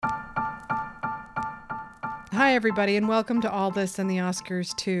Hi, everybody, and welcome to All This and the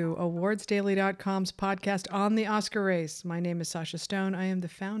Oscars 2, awardsdaily.com's podcast on the Oscar race. My name is Sasha Stone. I am the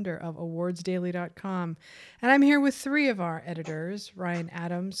founder of awardsdaily.com, and I'm here with three of our editors, Ryan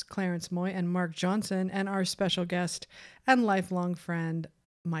Adams, Clarence Moye, and Mark Johnson, and our special guest and lifelong friend,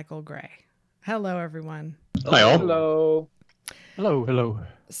 Michael Grei. Hello, everyone. Hi, all. Hello. Hello.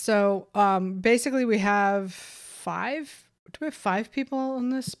 So, basically, we have five. Do we have five people on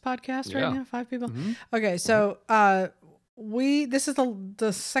this podcast right now? Five people? Mm-hmm. Okay, so this is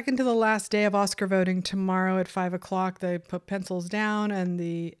the second to the last day of Oscar voting. Tomorrow at 5 o'clock, they put pencils down, and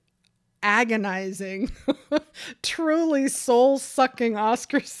the agonizing, truly soul-sucking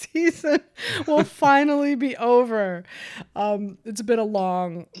Oscar season will finally be over. It's been a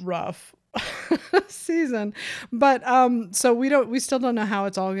long, rough season, but so we still don't know how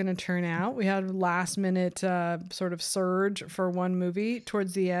it's all going to turn out. We had a last minute sort of surge for one movie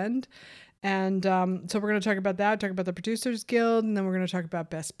towards the end, and so we're going to talk about that, talk about the Producers Guild, and then we're going to talk about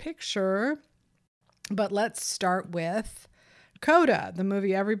Best Picture. But let's start with CODA, the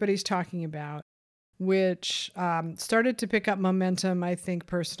movie everybody's talking about, which started to pick up momentum, I think,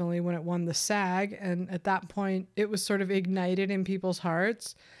 personally, when it won the SAG, and at that point it was sort of ignited in people's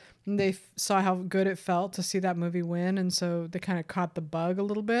hearts. And they saw how good it felt to see that movie win, and so they kind of caught the bug a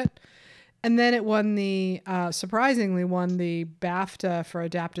little bit. And then it won surprisingly won the BAFTA for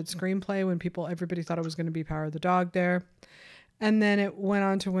adapted screenplay when everybody thought it was going to be Power of the Dog there. And then it went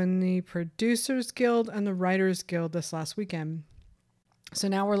on to win the Producers Guild and the Writers Guild this last weekend. So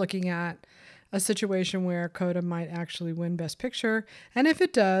now we're looking at a situation where CODA might actually win Best Picture. And if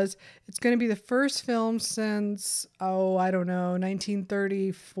it does, it's going to be the first film since,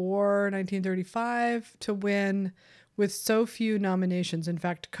 1934, 1935 to win with so few nominations. In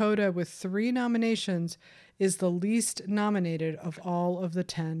fact, CODA with 3 nominations is the least nominated of all of the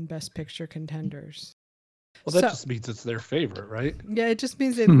 10 Best Picture contenders. Well, that just means it's their favorite, right? Yeah, it just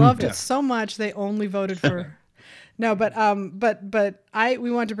means they loved it so much they only voted for... No, but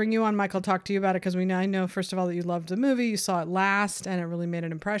we want to bring you on, Michael, talk to you about it, because I know, first of all, that you loved the movie. You saw it last, and it really made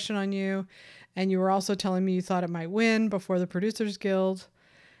an impression on you. And you were also telling me you thought it might win before the Producers Guild.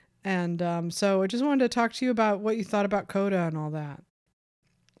 And so I just wanted to talk to you about what you thought about CODA and all that.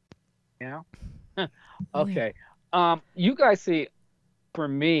 Yeah. Okay. You guys see, for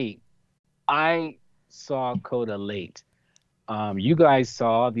me, I saw CODA late. You guys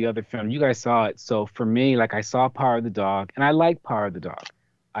saw the other film. You guys saw it. So for me, like, I saw Power of the Dog, and I like Power of the Dog.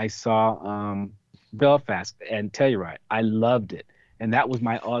 I saw Belfast and Telluride. I loved it. And that was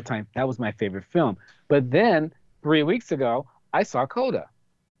my favorite film. But then 3 weeks ago, I saw CODA.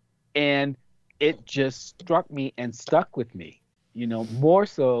 And it just struck me and stuck with me, more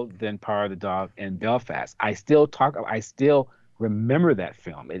so than Power of the Dog and Belfast. I still remember that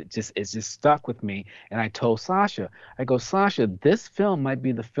film. It just stuck with me. And I told Sasha, Sasha, this film might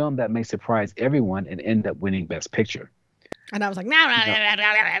be the film that may surprise everyone and end up winning Best Picture. And I was like, no.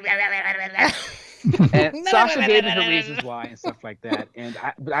 And Sasha gave me her reasons why and stuff like that.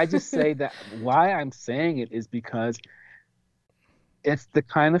 But I just say that why I'm saying it is because it's the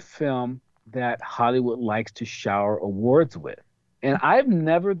kind of film that Hollywood likes to shower awards with. And I'm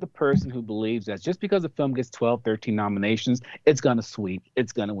never the person who believes that just because a film gets 12, 13 nominations, it's going to sweep,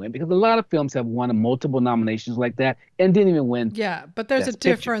 it's going to win. Because a lot of films have won multiple nominations like that and didn't even win. Yeah, but there's a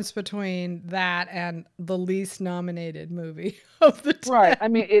difference between that and the least nominated movie of the 10. Right. I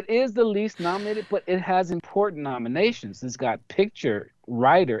mean, it is the least nominated, but it has important nominations. It's got picture,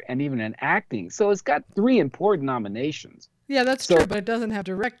 writer, and even an acting. So it's got 3 important nominations. Yeah, that's true, but it doesn't have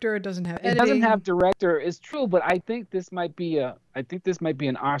director. It doesn't have editing. It doesn't have director. It's true, but I think this might be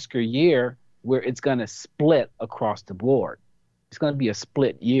an Oscar year where it's going to split across the board. It's going to be a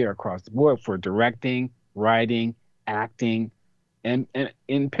split year across the board for directing, writing, acting, and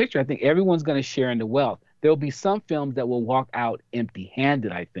in picture. I think everyone's going to share in the wealth. There'll be some films that will walk out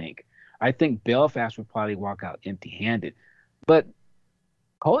empty-handed. I think Belfast will probably walk out empty-handed, but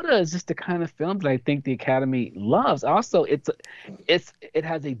CODA is just the kind of film that I think the Academy loves. Also, it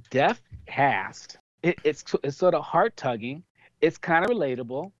has a deaf cast. It's sort of heart-tugging. It's kind of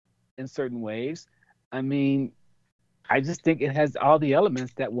relatable in certain ways. I mean, I just think it has all the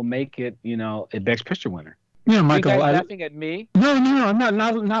elements that will make it, a Best Picture winner. Michael, you guys laughing at me? No, I'm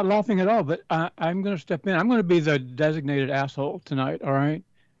not laughing at all. But I'm going to step in. I'm going to be the designated asshole tonight. All right.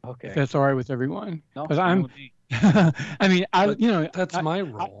 Okay. If that's all right with everyone. Because I mean, that's my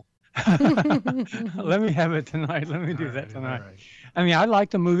role. Let me have it tonight. Let me do that tonight. Right. I mean, I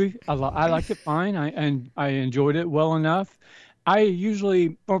liked the movie. I liked it fine. I enjoyed it well enough. I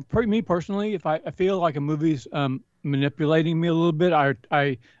usually, for me personally, if I feel like a movie's manipulating me a little bit,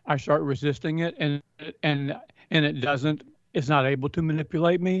 I start resisting it, and it doesn't. It's not able to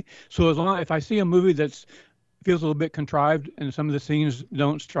manipulate me. So if I see a movie that's feels a little bit contrived and some of the scenes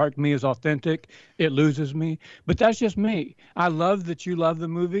don't strike me as authentic, it loses me. But that's just me. I love that you love the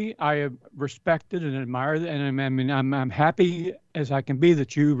movie. I respect it and admire it, and I'm happy as I can be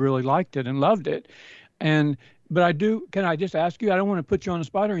that you really liked it and loved it. But can I just ask you, I don't want to put you on the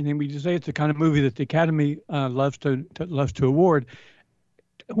spot or anything, but you say it's the kind of movie that the Academy loves to award.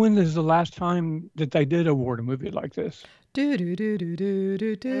 When is the last time that they did award a movie like this? Let me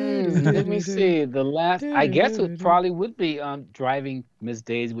see. The last, I guess it probably would be Driving Miss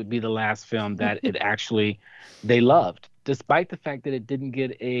Daisy would be the last film that they loved, despite the fact that it didn't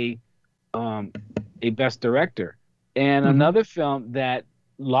get a Best Director. And another film that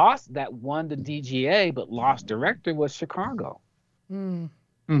won the DGA but lost director was Chicago.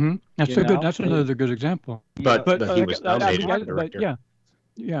 That's another good example. But he was nominated for director.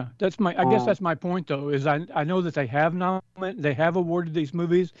 Yeah, I guess that's my point though. Is I know that they have awarded these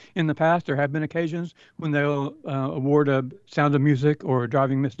movies in the past. There have been occasions when they'll award a Sound of Music or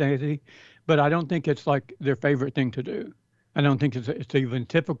Driving Miss Daisy, but I don't think it's like their favorite thing to do. I don't think it's even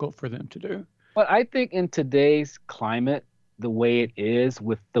typical for them to do. But I think in today's climate, the way it is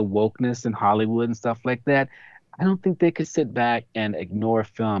with the wokeness in Hollywood and stuff like that, I don't think they could sit back and ignore a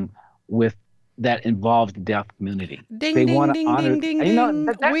film that involves the deaf community. Ding, they ding, ding, honor, ding, ding,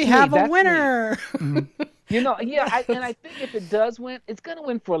 ding. We have a winner. And I think if it does win, it's going to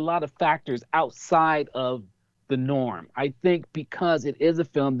win for a lot of factors outside of the norm. I think because it is a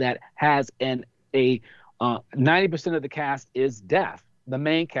film that has 90% of the cast is deaf. The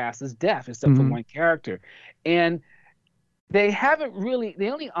main cast is deaf, except for one character. And they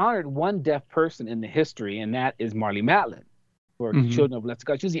only honored one deaf person in the history, and that is Marlee Matlin. For Children of Left.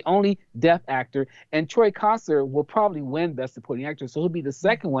 She's the only deaf actor, and Troy Kotsur will probably win Best Supporting Actor, so he'll be the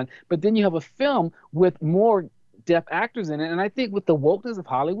second one. But then you have a film with more deaf actors in it, and I think with the wokeness of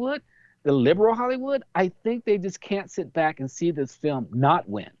Hollywood, the liberal Hollywood, I think they just can't sit back and see this film not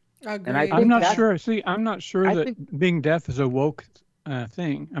win. Agreed. And I'm not sure. See, I'm not sure that being deaf is a woke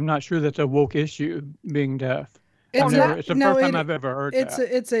thing. I'm not sure that's a woke issue. Being deaf. It's the first time I've ever heard that.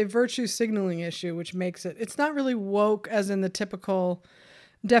 It's a virtue signaling issue, which makes it. It's not really woke as in the typical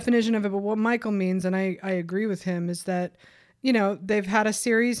definition of it, but what Michael means, and I agree with him, is that, they've had a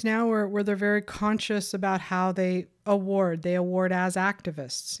series now where they're very conscious about how they award. They award as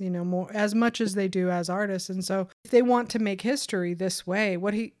activists, more as much as they do as artists. And so if they want to make history this way,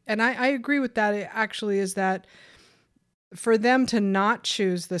 I agree with that. It actually is that for them to not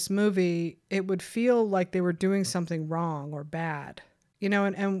choose this movie, it would feel like they were doing something wrong or bad,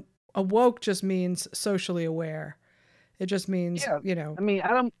 and woke just means socially aware. It just means, I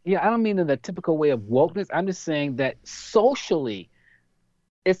don't mean in the typical way of wokeness. I'm just saying that socially,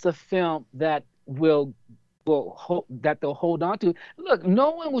 it's a film that they'll hold on to. Look,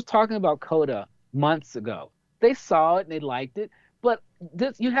 no one was talking about CODA months ago. They saw it and they liked it. But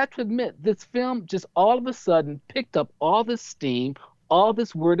you have to admit, this film just all of a sudden picked up all this steam, all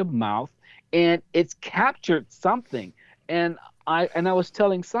this word of mouth, and it's captured something. And I was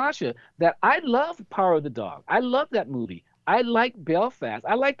telling Sasha that I love Power of the Dog. I love that movie. I like Belfast.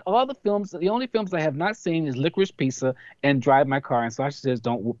 I liked all the films. The only films I have not seen is Licorice Pizza and Drive My Car. And Sasha says,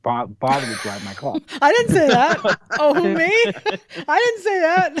 don't bother to drive my car. I didn't say that. Oh, me? I didn't say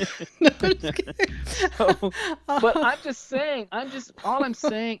that. No, I'm just kidding. But I'm just saying, all I'm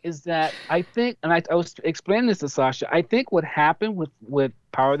saying is that I think, and I was explaining this to Sasha, I think what happened with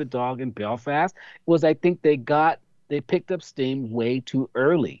Power of the Dog and Belfast was I think they picked up steam way too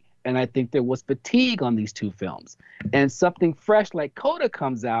early. And I think there was fatigue on these two films. And something fresh like CODA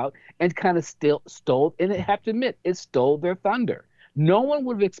comes out and kind of stole, and I have to admit, it stole their thunder. No one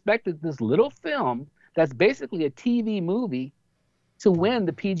would have expected this little film that's basically a TV movie to win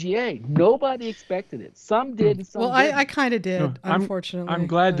the PGA. Nobody expected it. Some did and some didn't. I kind of did, unfortunately. I'm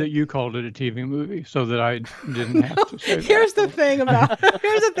glad that you called it a TV movie so that I didn't have to say that. Here's the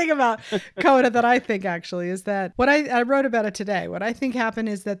thing about CODA that I think actually is that what I wrote about it today. What I think happened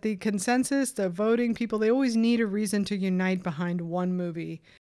is that the consensus, the voting people, they always need a reason to unite behind one movie.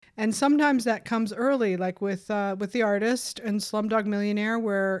 And sometimes that comes early, like with The Artist and Slumdog Millionaire,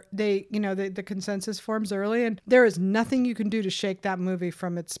 where the consensus forms early, and there is nothing you can do to shake that movie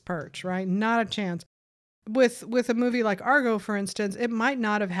from its perch, right? Not a chance. With a movie like Argo, for instance, it might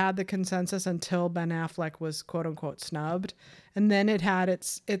not have had the consensus until Ben Affleck was quote unquote snubbed, and then it had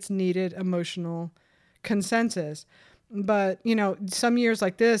its needed emotional consensus. But some years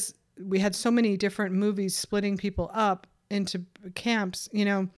like this, we had so many different movies splitting people up. into camps. You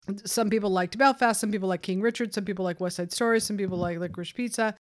know, some people liked Belfast, some people like King Richard, some people like West Side Story, some people like Licorice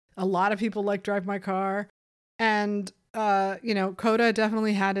Pizza. A lot of people like Drive My Car. And, you know, CODA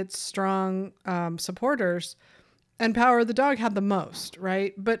definitely had its strong supporters, and Power of the Dog had the most,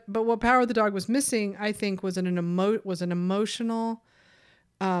 right? But what Power of the Dog was missing, I think, was an emotional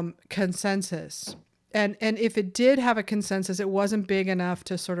consensus. And if it did have a consensus, it wasn't big enough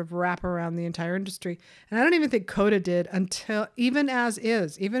to sort of wrap around the entire industry. And I don't even think CODA did, until, even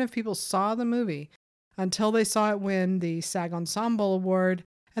if people saw the movie, until they saw it win the SAG Ensemble Award.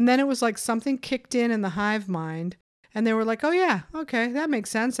 And then it was like something kicked in the hive mind, and they were like, oh yeah, okay, that makes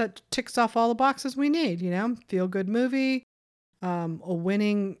sense. That ticks off all the boxes we need, you know, feel good movie, a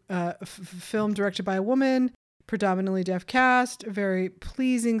winning film directed by a woman, predominantly deaf cast, a very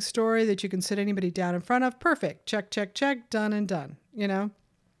pleasing story that you can sit anybody down in front of. Perfect. Check, check, check. Done and done. You know,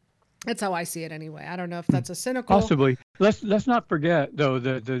 that's how I see it anyway. I don't know if that's a cynical. Possibly. Let's not forget though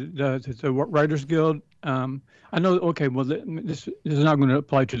the Writers Guild. I know. Okay. Well, this is not going to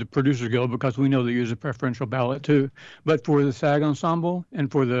apply to the Producers Guild because we know they use a preferential ballot too. But for the SAG Ensemble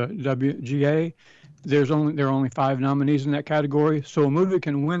and for the WGA, there are only 5 nominees in that category. So a movie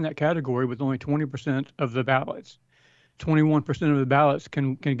can win that category with only 20% of the ballots. 21% of the ballots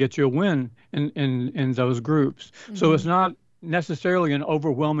can get you a win in those groups. Mm-hmm. So it's not necessarily an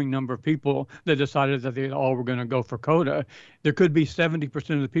overwhelming number of people that decided that they all were going to go for CODA. There could be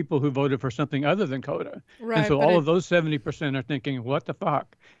 70% of the people who voted for something other than CODA. Right, and so all of those 70% are thinking, what the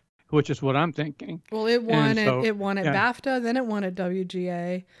fuck? Which is what I'm thinking. Well, it won it won at BAFTA, then it won at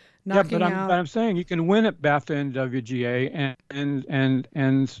WGA. But I'm saying you can win at BAFTA and WGA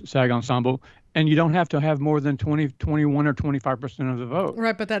and SAG Ensemble, and you don't have to have more than 21 or 25% of the vote.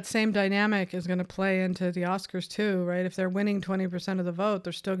 Right, but that same dynamic is going to play into the Oscars too, right? If they're winning 20% of the vote,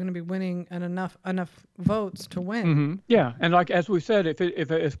 they're still going to be winning enough votes to win. Mm-hmm. Yeah, and like as we said,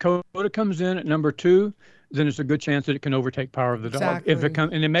 if CODA comes in at number 2, then it's a good chance that it can overtake Power of the Dog.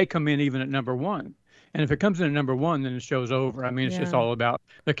 Exactly. And it may come in even at number 1. And if it comes in at number 1, then the show's over. I mean, it's just all about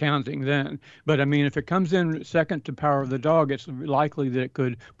the counting then. But I mean, if it comes in second to Power of the Dog, it's likely that it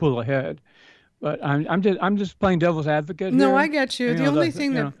could pull ahead. But I'm just playing devil's advocate. No, here. I get you. The only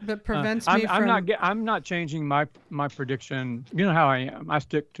thing that prevents me from I'm not changing my prediction. You know how I am.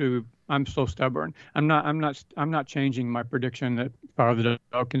 I'm so stubborn. I'm not changing my prediction that Power of the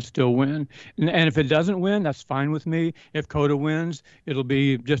Dog can still win. And if it doesn't win, that's fine with me. If CODA wins, it'll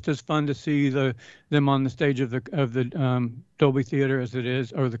be just as fun to see them on the stage of the Dolby Theater as it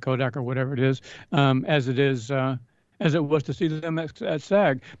is, or the Kodak or whatever it is, as it was to see them at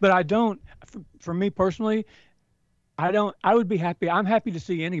SAG. But I don't, for me personally, I would be happy. I'm happy to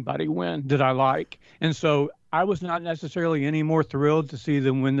see anybody win that I like. And so I was not necessarily any more thrilled to see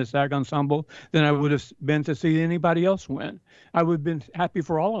them win the SAG Ensemble than I would have been to see anybody else win. I would have been happy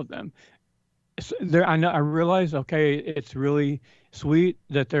for all of them. I realize, okay, it's really sweet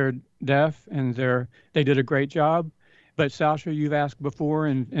that they're deaf and they did a great job. But Sasha, you've asked before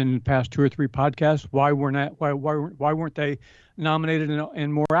in past 2 or 3 podcasts, why weren't they nominated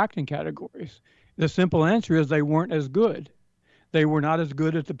in more acting categories? The simple answer is they weren't as good. They were not as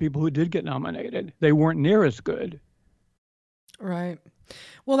good as the people who did get nominated. They weren't near as good. Right.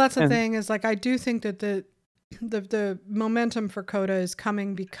 Well, that's the thing is, like, I do think that the momentum for CODA is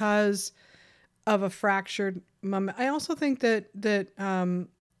coming because of a fractured moment. I also think that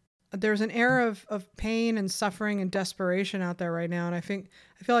there's an era of pain and suffering and desperation out there right now. And I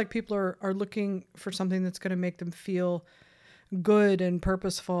feel like people are looking for something that's going to make them feel good and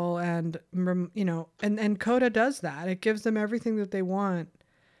purposeful. And, you know, and CODA does that. It gives them everything that they want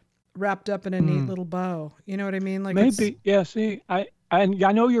wrapped up in a neat little bow. You know what I mean? Like, maybe. Yeah. See, I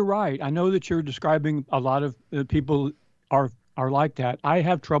know you're right. I know that you're describing a lot of people are like that. I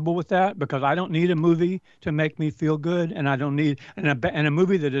have trouble with that because I don't need a movie to make me feel good, and I don't need and a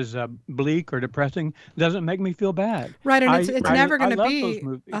movie that is bleak or depressing doesn't make me feel bad. Right, and it's never going to be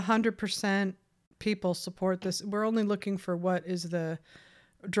 100% people support this. We're only looking for what is the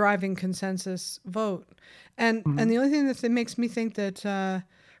driving consensus vote, and the only thing that makes me think that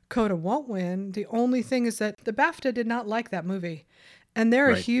CODA won't win, the only thing is that the BAFTA did not like that movie, and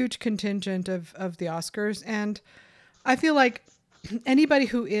they're a huge contingent of the Oscars, and I feel like anybody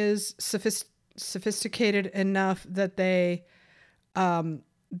who is sophisticated enough that they can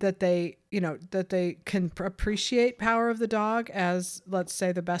appreciate Power of the Dog as, let's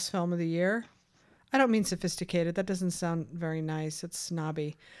say, the best film of the year. I don't mean sophisticated. That doesn't sound very nice. It's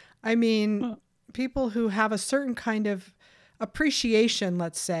snobby. I mean people who have a certain kind of appreciation,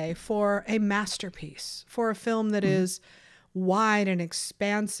 let's say, for a masterpiece, for a film that is wide and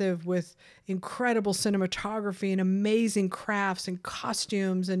expansive with incredible cinematography and amazing crafts and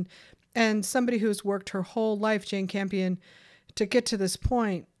costumes, and somebody who's worked her whole life, Jane Campion, to get to this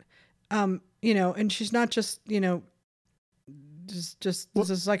point. And she's not just, just this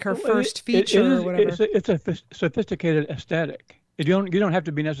is like her first feature or whatever. It's a sophisticated aesthetic. You don't have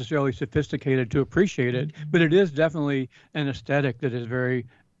to be necessarily sophisticated to appreciate it, but it is definitely an aesthetic that is very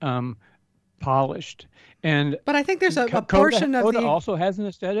polished. But I think there's a portion of CODA also has an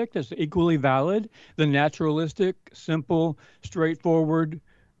aesthetic that's equally valid. The naturalistic, simple, straightforward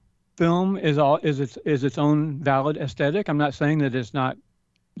film is its own valid aesthetic. I'm not saying that it's not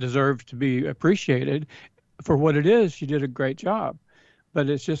deserves to be appreciated for what it is. She did a great job, but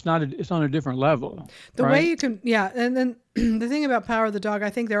it's just not. It's on a different level. The way you can, and then the thing about Power of the Dog, I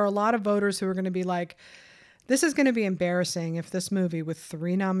think there are a lot of voters who are going to be like, this is going to be embarrassing if this movie with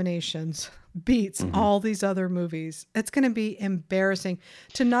 3 nominations beats all these other movies. It's going to be embarrassing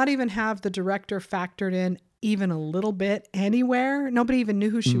to not even have the director factored in even a little bit anywhere. Nobody even knew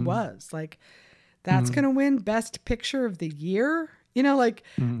who she was. Like, that's going to win Best Picture of the Year. I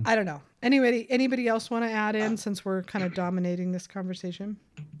don't know. Anybody else want to add in since we're kind of dominating this conversation?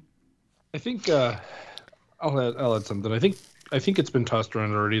 I think I'll add something. I think it's been tossed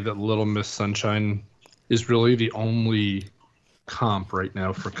around already that Little Miss Sunshine is really the only comp right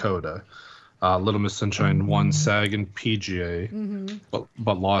now for CODA. Little Miss Sunshine won SAG and PGA,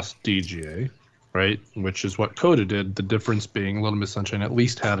 but lost DGA, right? Which is what CODA did. The difference being Little Miss Sunshine at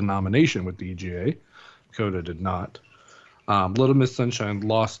least had a nomination with DGA. CODA did not. Little Miss Sunshine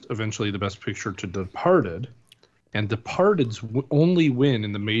lost eventually the Best Picture to Departed, and Departed's only win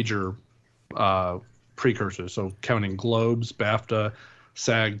in the major precursors, so counting Globes, BAFTA,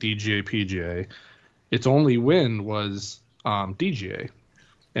 SAG, DGA, PGA, its only win was DGA.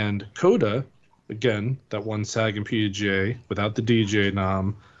 And CODA, again, that won SAG and PGA without the DGA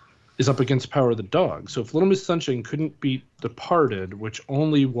nom, is up against Power of the Dog. So if Little Miss Sunshine couldn't beat Departed, which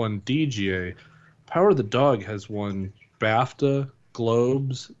only won DGA, Power of the Dog has won BAFTA,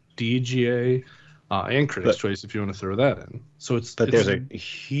 Globes, DGA, and Critics' Choice, if you want to throw that in. So there's a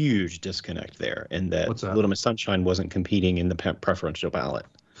huge disconnect there in that Little Miss Sunshine wasn't competing in the preferential ballot.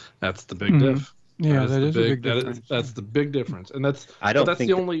 That's the big diff. Yeah, that is a big difference. That's the big difference, and that's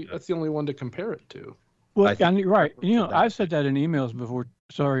the only one to compare it to. Well, you're right. I've said that in emails before.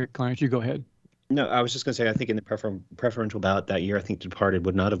 Sorry, Clarence, you go ahead. No, I was just going to say, I think in the preferential ballot that year, I think Departed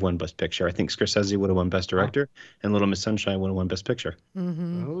would not have won Best Picture. I think Scorsese would have won Best Director, and Little Miss Sunshine would have won Best Picture.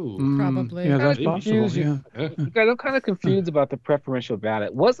 Probably. Yeah, that's possible. Yeah. Guys, I'm kind of confused about the preferential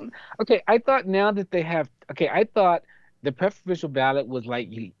ballot. I thought now that they have. I thought the preferential ballot was like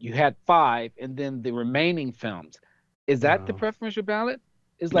you had 5, and then the remaining films. Is that the preferential ballot?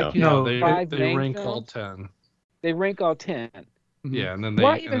 Is like you have 5 they rank films? all 10. They rank all 10. Yeah, and then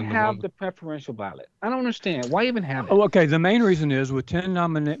why even have the preferential ballot? I don't understand. Why even have it? Oh, okay. The main reason is with 10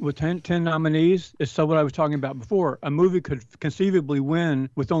 nominees is what I was talking about before. A movie could conceivably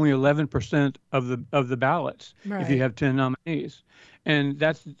win with only 11% of the ballots if you have 10 nominees, and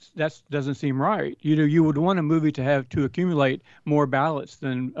that doesn't seem right. You would want a movie to accumulate more ballots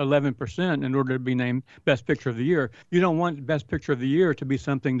than 11% in order to be named Best Picture of the Year. You don't want Best Picture of the Year to be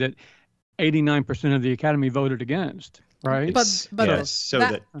something that 89% of the Academy voted against. Right,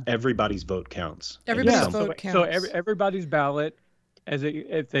 that everybody's vote counts. Everybody's vote counts. So everybody's ballot,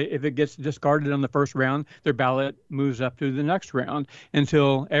 if it gets discarded on the first round, their ballot moves up to the next round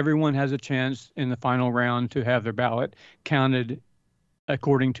until everyone has a chance in the final round to have their ballot counted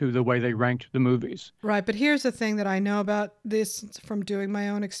according to the way they ranked the movies. Right, but here's the thing that I know about this from doing my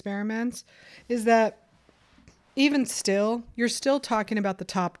own experiments is that even still, you're still talking about the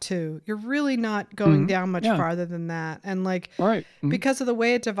top 2. You're really not going down much farther than that. And because of the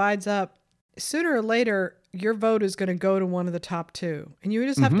way it divides up, sooner or later, your vote is going to go to one of the top 2. And you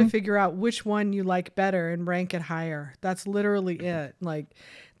just have to figure out which one you like better and rank it higher. That's literally it.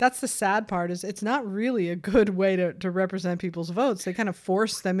 That's the sad part is it's not really a good way to represent people's votes. They kind of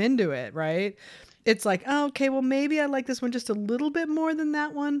force them into it, right? It's like, oh, okay, well, maybe I like this one just a little bit more than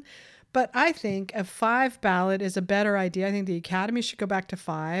that one. But I think a 5 ballot is a better idea. I think the Academy should go back to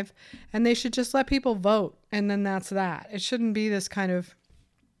 5, and they should just let people vote, and then that's that. It shouldn't be this kind of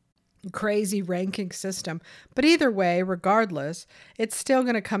crazy ranking system. But either way, regardless, it's still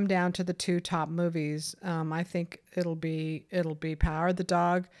going to come down to the 2 top movies. I think it'll be Power of the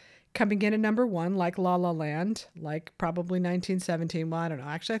Dog coming in at number 1, like La La Land, like probably 1917. Well, I don't know.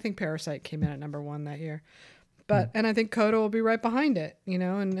 Actually, I think Parasite came in at number 1 that year. And I think CODA will be right behind it,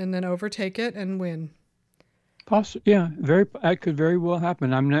 and then overtake it and win. Yeah, that could very well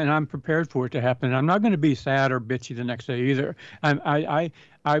happen. I'm prepared for it to happen. I'm not going to be sad or bitchy the next day either. Everyone.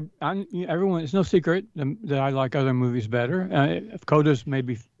 It's no secret that I like other movies better. CODA's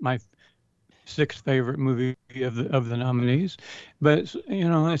maybe my sixth favorite movie of the nominees, but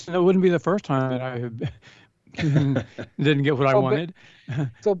it wouldn't be the first time that I didn't get what I wanted.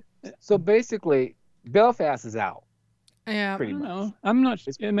 So basically, Belfast is out. Yeah, pretty much. No, I'm not.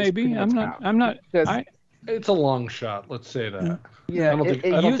 Maybe I'm not. I'm not. It's a long shot. Let's say that. Yeah, I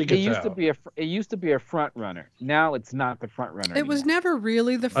don't think it's used to be it used to be a front runner. Now it's not the front runner. It was never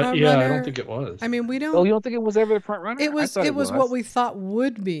really the front runner. Yeah, I don't think it was. I mean, we don't. Oh, you don't think it was ever the front runner? It was. It was what we thought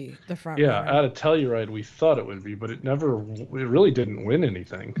would be the front runner. Yeah, out of Telluride, we thought it would be, but it really didn't win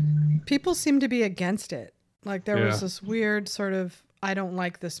anything. People seem to be against it. Like there was this weird sort of, I don't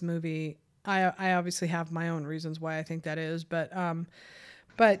like this movie. I obviously have my own reasons why I think that is, but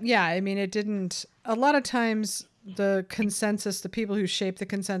yeah, I mean, it didn't. A lot of times, the consensus, the people who shape the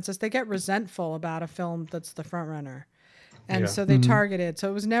consensus, they get resentful about a film that's the front runner, and so they targeted.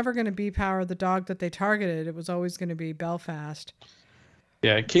 So it was never going to be Power of the Dog that they targeted. It was always going to be Belfast.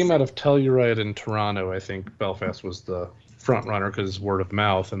 Yeah, it came out of Telluride in Toronto. I think Belfast was the front runner because word of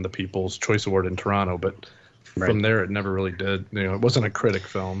mouth and the People's Choice Award in Toronto, but. From there, it never really did. It wasn't a critic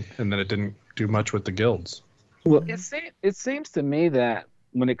film, and then it didn't do much with the guilds. Well, it seems to me that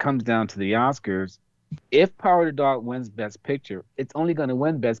when it comes down to the Oscars, if Power of the Dog wins Best Picture, it's only going to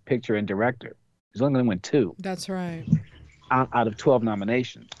win Best Picture and Director. It's only going to win 2. That's right. Out of 12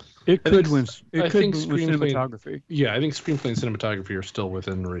 nominations. It could win. It could win cinematography. Yeah, I think screenplay and cinematography are still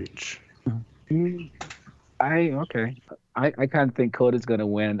within reach. I kind of think CODA's going to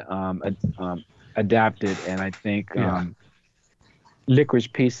win. Adapted, and I think Licorice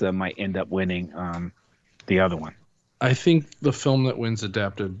Pizza might end up winning the other one. I think the film that wins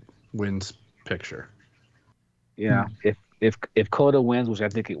adapted wins picture. Yeah, if CODA wins, which I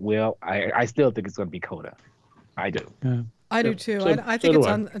think it will, I still think it's going to be CODA. I do. Yeah. I do too. I think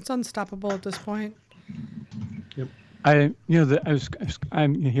it's unstoppable at this point. Yep. I'm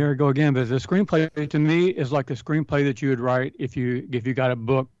here I go again, but the screenplay to me is like the screenplay that you would write if you got a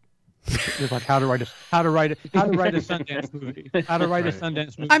book. It's like how to write a Sundance movie. How to write a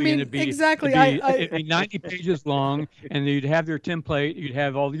Sundance movie. I mean, exactly. It'd be 90 pages long, and you'd have your template. You'd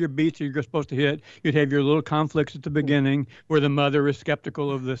have all your beats that you're supposed to hit. You'd have your little conflicts at the beginning, where the mother is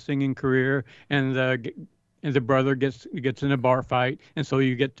skeptical of the singing career, and the brother gets in a bar fight, and so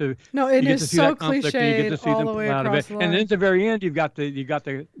you get to it is so cliched all the way across the line. And then at the very end, you've got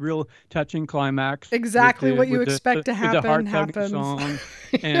the real touching climax. Exactly what you expect to happen happens. Song,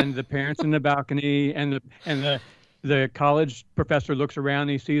 and the parents in the balcony, and the college professor looks around,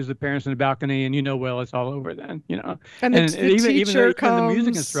 and he sees the parents in the balcony, and it's all over then, And even the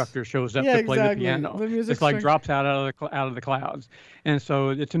music instructor shows up to play the piano. It's like drops out of the clouds, and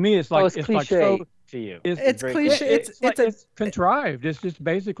so to me, it's like it's like so. To you. It's cliche. It's contrived. It's just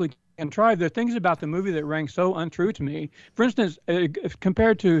basically contrived. There are things about the movie that rang so untrue to me. For instance,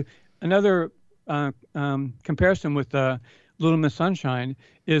 compared to another comparison with Little Miss Sunshine,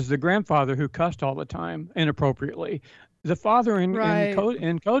 is the grandfather who cussed all the time inappropriately. The father in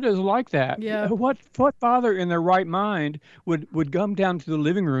CODA is like that. Yeah. What father in their right mind would come down to the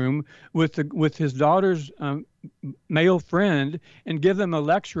living room with his daughter's male friend and give them a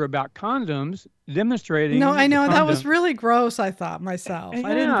lecture about condoms, demonstrating? No, I know that was really gross. I thought myself.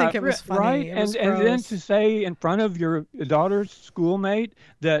 I didn't think it was funny. Right, and then to say in front of your daughter's schoolmate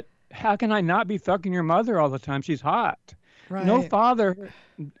that how can I not be fucking your mother all the time? She's hot. Right. No father.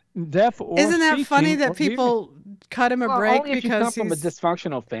 Deaf or isn't that funny that people cut him a break only if because you come he's from a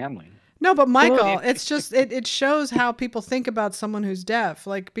dysfunctional family? No, but Michael, it's just it shows how people think about someone who's deaf,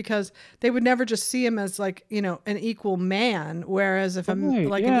 like because they would never just see him as like an equal man, whereas if an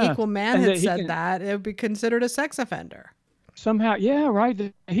equal man had said that, it would be considered a sex offender. Somehow,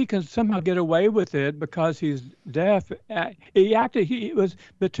 he can somehow get away with it because he's deaf.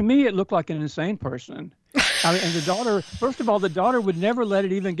 But to me, it looked like an insane person. And the daughter, first of all, the daughter would never let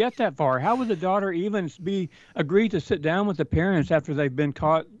it even get that far. How would the daughter even agree to sit down with the parents after they've been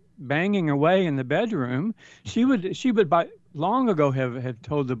caught banging away in the bedroom? She would by long ago have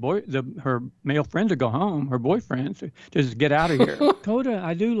told her male friend to go home, her boyfriend, to just get out of here. CODA,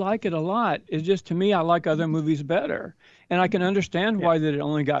 I do like it a lot. It's just, to me, I like other movies better. And I can understand why that it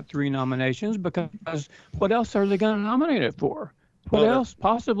only got 3 nominations, because what else are they going to nominate it for? What else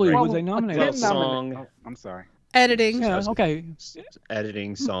possibly would they nominate it for? I'm sorry. Editing. Yeah, okay.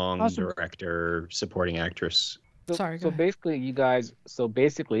 Editing, song, director, supporting actress. Sorry. So basically, you guys. So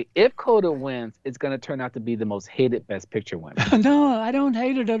basically, if CODA wins, it's going to turn out to be the most hated Best Picture winner. No, I don't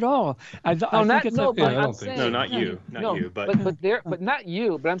hate it at all. I think it's a but I I'm don't think saying so. No, not you, but not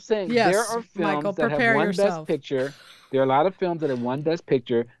you. But I'm saying Yes, there are films Michael, that have prepare won yourself. Best Picture. There are a lot of films that have won Best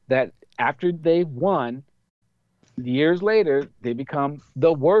Picture that after they won, years later, they become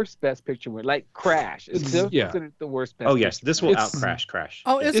the worst Best Picture winner. Like Crash is still considered the worst Best Oh yes, Picture this will out Crash.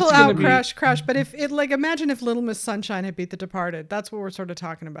 Oh, Yes. this will gonna out be- crash. But if it, like, imagine if Little Miss Sunshine had beat The Departed. That's what we're sort of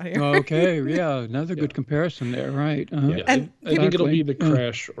talking about here. Okay, yeah, another good comparison there, right? Yeah, And I think it'll be Exactly. the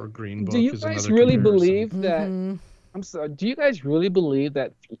Crash or Green Book. Do you is guys another really comparison. believe that? I'm sorry. Do you guys really believe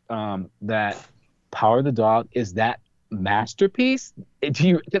that that Power of the Dog is that masterpiece? Do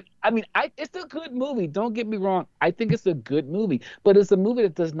you? I mean, it's a good movie. Don't get me wrong. I think it's a good movie, but it's a movie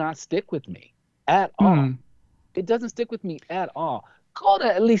that does not stick with me at all. It doesn't stick with me at all.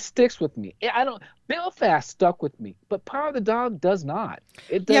 CODA at least sticks with me. I don't. Belfast stuck with me, but Power of the Dog does not.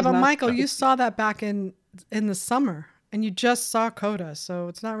 It does. Yeah, but not Michael, stick you with saw that back in the summer, and you just saw CODA, so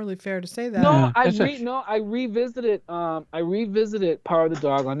it's not really fair to say that. No, Yeah, I revisited Power of the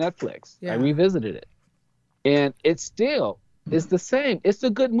Dog on Netflix. Yeah. I revisited it. And it still is the same. It's a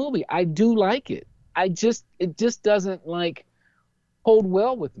good movie. I do like it. It just doesn't like hold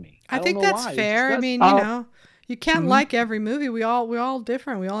well with me. I don't think know that's why. It just fair. I doesn't. mean, you can't like every movie. We all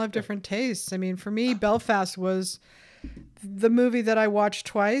different. We all have different tastes. I mean, for me, Belfast was the movie that I watched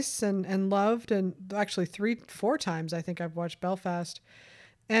twice and loved, and actually 3-4 times I think I've watched Belfast.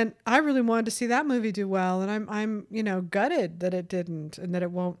 And I really wanted to see that movie do well, and I'm gutted that it didn't and that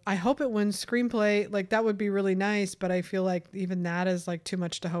it won't. I hope it wins screenplay. Like, that would be really nice, but I feel like even that is like too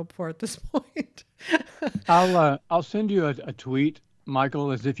much to hope for at this point. I'll send you a tweet,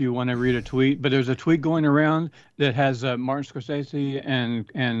 Michael, as if you want to read a tweet. But there's a tweet going around that has Martin Scorsese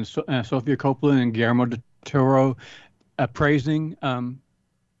and Sofia Coppola and Guillermo del Toro praising Power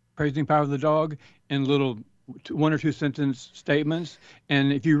of the Dog in little 1 or 2 sentence statements.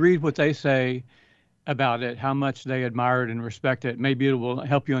 And if you read what they say about it, how much they admire it and respect it, maybe it will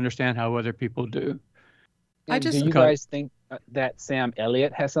help you understand how other people do. Do you guys think that Sam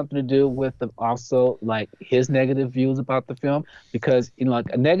Elliott has something to do with also like his negative views about the film? Because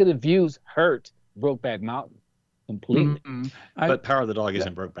like negative views hurt Brokeback Mountain completely. But Power of the Dog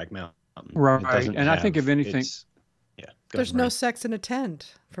isn't Brokeback Mountain. Right. And I think if anything, there's no sex in a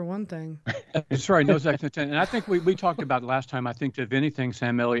tent, for one thing. That's right, no sex in a tent. And I think we talked about it last time. I think that if anything,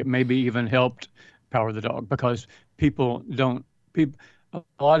 Sam Elliott maybe even helped Power of the Dog, because a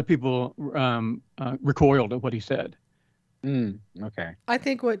lot of people recoiled at what he said. Okay. I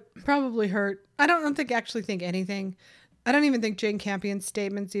think what probably hurt, I don't actually think anything. I don't even think Jane Campion's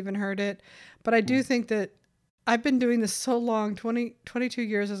statements even hurt it. But I do think that I've been doing this so long, 22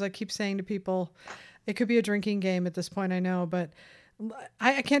 years, as I keep saying to people. It could be a drinking game at this point, I know, but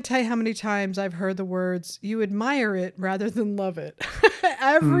I can't tell you how many times I've heard the words, you admire it rather than love it.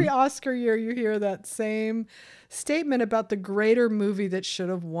 Every Oscar year you hear that same statement about the greater movie that should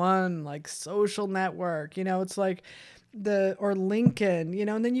have won, like Social Network, it's like or Lincoln,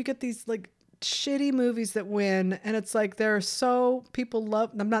 and then you get these like shitty movies that win, and it's like people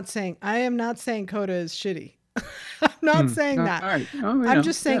love, I am not saying CODA is shitty. I'm not saying that. Right. Oh, yeah. I'm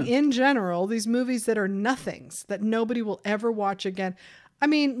just saying in general, these movies that are nothings that nobody will ever watch again. I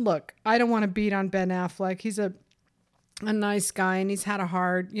mean, look, I don't want to beat on Ben Affleck. He's a nice guy and he's had a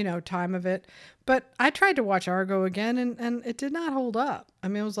hard, time of it. But I tried to watch Argo again and it did not hold up. I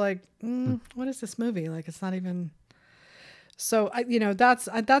mean, it was like, what is this movie? Like, it's not even. So,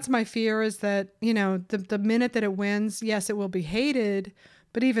 that's my fear, is that, the minute that it wins, yes, it will be hated.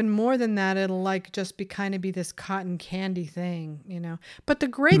 But even more than that, it'll like just be this cotton candy thing, But the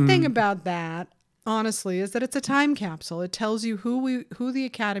great thing about that, honestly, is that it's a time capsule. It tells you who the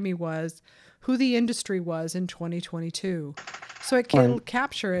Academy was, who the industry was in 2022. So it can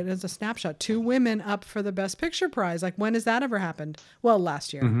capture it as a snapshot. 2 women up for the Best Picture prize. Like, when has that ever happened? Well,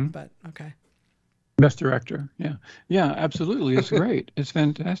 last year, but okay. Best Director, yeah, absolutely. It's great. It's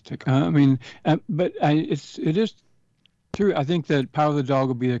fantastic. But it is true. I think that Power of the Dog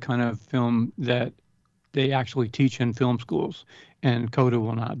will be the kind of film that they actually teach in film schools, and CODA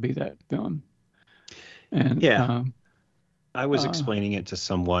will not be that film. And I was explaining it to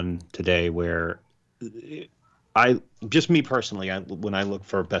someone today where me personally, when I look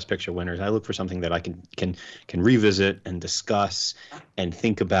for Best Picture winners, I look for something that I can revisit and discuss and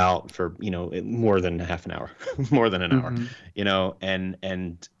think about for more than half an hour, more than an hour,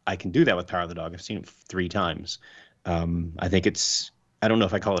 and I can do that with Power of the Dog. I've seen it 3 times. I think I don't know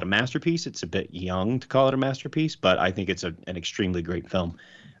if I call it a masterpiece. It's a bit young to call it a masterpiece, but I think it's an extremely great film.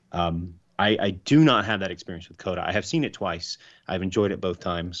 I do not have that experience with CODA. I have seen it twice. I've enjoyed it both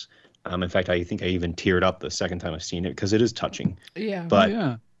times. In fact, I think I even teared up the second time I've seen it because it is touching. Yeah.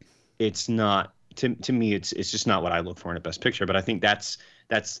 But it's not to me. It's just not what I look for in a Best Picture. But I think that's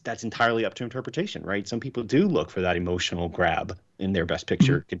entirely up to interpretation, right? Some people do look for that emotional grab in their Best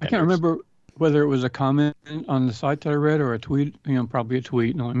Picture contenders. I can't remember whether it was a comment on the site that I read or a tweet, probably a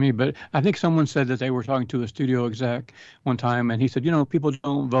tweet, knowing me, but I think someone said that they were talking to a studio exec one time, and he said, people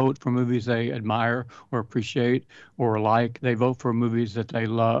don't vote for movies they admire or appreciate or like. They vote for movies that they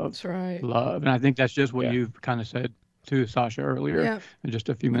love. That's right. Love. And I think that's just what you kind of said to Sasha earlier, just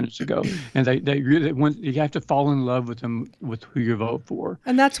a few minutes ago. And they really you have to fall in love with them, with who you vote for.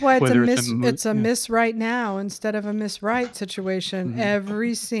 And that's why it's a miss right now instead of a miss right situation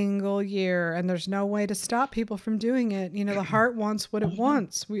every single year. And there's no way to stop people from doing it. The heart wants what it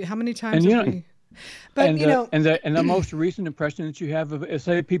wants. How many times have we? But and the most recent impression that you have of,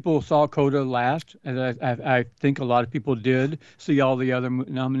 say, people saw CODA last, and I think a lot of people did see all the other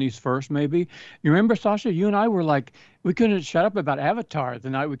nominees first. Maybe you remember, Sasha, you and I were like, we couldn't shut up about Avatar the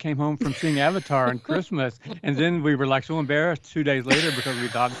night we came home from seeing Avatar on Christmas, and then we were like so embarrassed 2 days later because we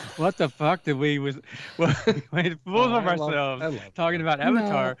thought, what the fuck did we made fools of ourselves talking about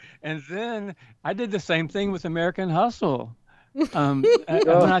Avatar, and then I did the same thing with American Hustle. When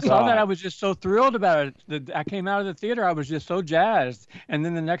I saw that, I was just so thrilled about it. I came out of the theater, I was just so jazzed, and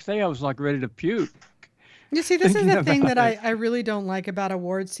then the next day I was like ready to puke. You see, this is the thing that I really don't like about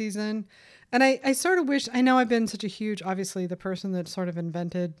award season, and I sort of wish, I know I've been such a huge, obviously the person that sort of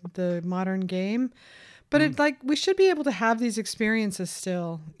invented the modern game, but it's like we should be able to have these experiences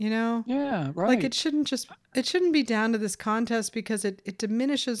still, Yeah, right. Like it shouldn't be down to this contest because it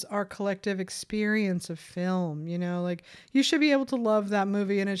diminishes our collective experience of film, like you should be able to love that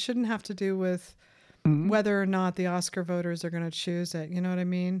movie and it shouldn't have to do with whether or not the Oscar voters are going to choose it. You know what I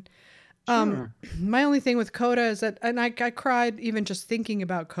mean? Sure. My only thing with CODA is that, and I cried even just thinking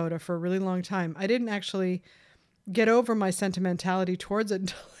about CODA for a really long time. I didn't actually get over my sentimentality towards it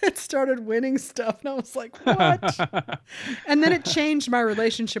until it started winning stuff, and I was like, what? And then it changed my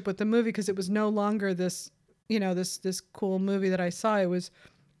relationship with the movie because it was no longer this cool movie that I saw.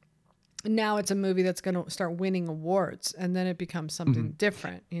 Now it's a movie that's going to start winning awards, and then it becomes something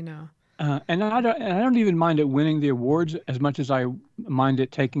different, And I don't even mind it winning the awards as much as I mind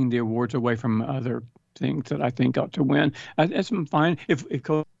it taking the awards away from other things that I think ought to win. That's fine. If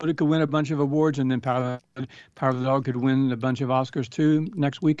CODA could win a bunch of awards and then Power of the Dog could win a bunch of Oscars too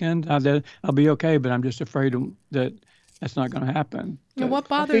next weekend, I'll be okay. But I'm just afraid that that's not going to happen. What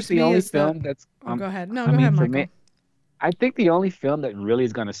bothers me is go ahead. No, go ahead, Michael. I think the only film that really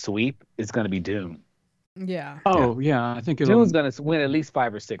is going to sweep is going to be Dune. Yeah. Oh, yeah. I think Dune's going to win at least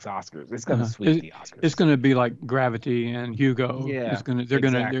 5 or 6 Oscars. It's going to sweep the Oscars. It's going to be like Gravity and Hugo. Yeah. They're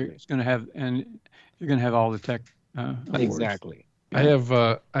going to have, and you're going to have all the tech awards. Exactly. I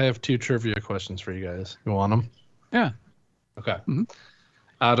have 2 trivia questions for you guys. You want them? Yeah. Okay.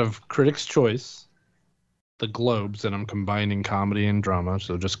 Out of Critics' Choice, the Globes, and I'm combining comedy and drama,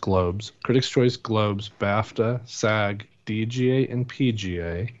 so just Globes. Critics' Choice, Globes, BAFTA, SAG, DGA, and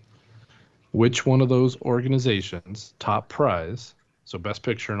PGA. Which one of those organizations, top prize, so Best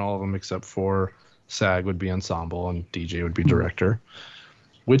Picture in all of them except for SAG would be ensemble and DJ would be director,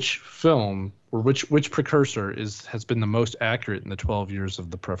 which film or which precursor has been the most accurate in the 12 years of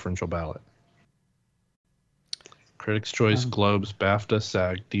the preferential ballot? Critics' Choice, Globes, BAFTA,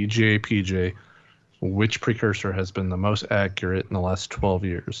 SAG, DGA, PJ. Which precursor has been the most accurate in the last 12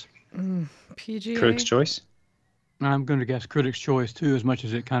 years? PGA? Critics' Choice? I'm going to guess Critics' Choice too, as much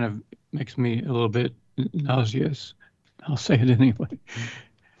as it kind of makes me a little bit nauseous. I'll say it anyway.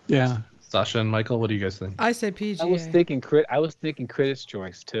 Yeah. Sasha and Michael, what do you guys think? I say PGA. I was thinking Critics'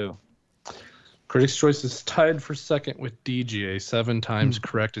 Choice too. Critics' Choice is tied for second with DGA, 7 times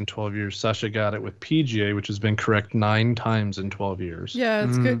correct in 12 years. Sasha got it with PGA, which has been correct 9 times in 12 years. Yeah,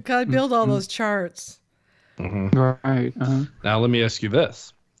 it's good. I build all those charts. Right. Now let me ask you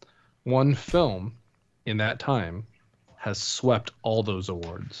this. One film in that time has swept all those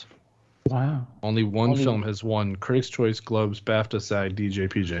awards. Wow. Only one film has won Critics' Choice, Globes, BAFTA, SAG, DJ,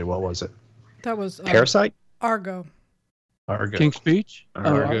 PJ. What was it? That was Parasite? Argo. King's Speech?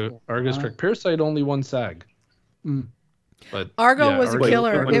 Argo's correct. Parasite only won SAG. But Argo was a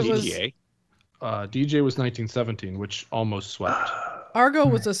killer. It was DJ. DJ was 1917, which almost swept. Argo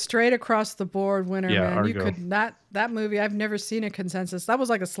was a straight across the board winner, man. Argo. You could that movie. I've never seen a consensus. That was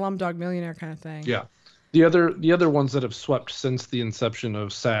like a Slumdog Millionaire kind of thing. Yeah. The other ones that have swept since the inception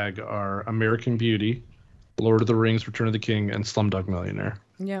of SAG are American Beauty, Lord of the Rings, Return of the King, and Slumdog Millionaire.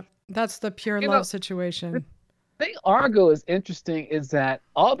 Yep, that's the pure love situation. thing Argo is interesting is that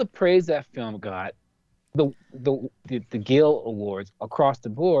all the praise that film got, the Guild Awards across the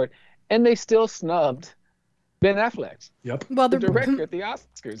board, and they still snubbed Ben Affleck. Yep. Well, the director at the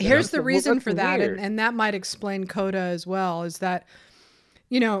Oscars. Here's the reason for that, and that might explain CODA as well, is that,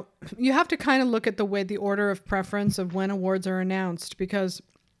 you know, you have to kind of look at the order of preference of when awards are announced, because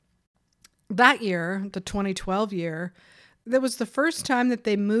that year, the 2012 year, that was the first time that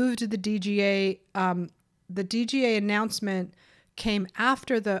they moved the DGA. The DGA announcement came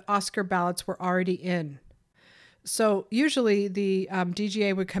after the Oscar ballots were already in. So usually the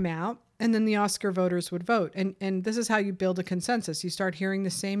DGA would come out and then the Oscar voters would vote. And this is how you build a consensus. You start hearing the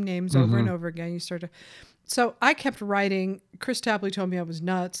same names over and over again. So I kept writing. Chris Tapley told me I was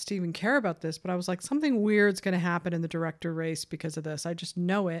nuts to even care about this, but I was like, something weird's going to happen in the director race because of this. I just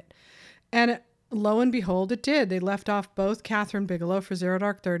know it. And lo and behold, it did. They left off both Catherine Bigelow for Zero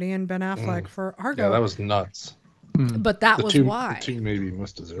Dark 30 and Ben Affleck for Argo. Yeah, that was nuts. But that was why. The two maybe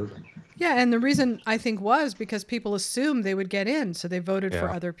most deserving. Yeah, and the reason I think was because people assumed they would get in, so they voted for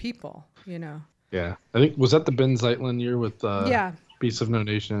other people, you know. Yeah. I think, was that the Ben Zeitlin year with Beasts of No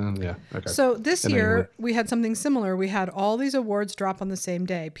Nation? Yeah. Okay. So this year, we had something similar. We had all these awards drop on the same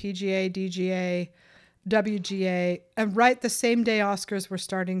day. PGA, DGA, WGA, and right the same day Oscars were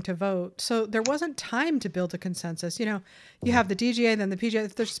starting to vote. So there wasn't time to build a consensus. You know, you have the DGA, then the PGA.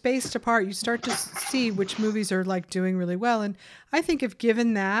 If they're spaced apart, you start to see which movies are like doing really well. And I think if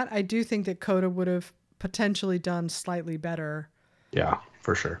given that, I do think that CODA would have potentially done slightly better. Yeah,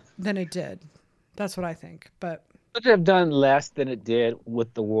 for sure. Than it did. That's what I think. But would have done less than it did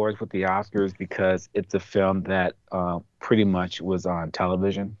with the awards, with the Oscars, because it's a film that pretty much was on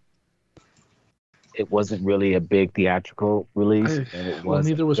television. It wasn't really a big theatrical release, and it was. Well,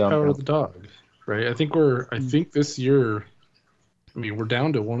 neither was Power of the Dog, right? I think this year, I mean, we're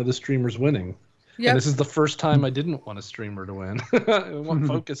down to one of the streamers winning. Yeah. And this is the first time I didn't want a streamer to win. I want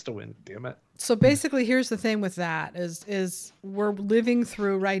Focus to win. Damn it. So basically, here's the thing with that is we're living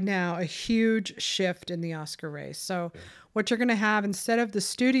through right now a huge shift in the Oscar race. So what you're going to have, instead of the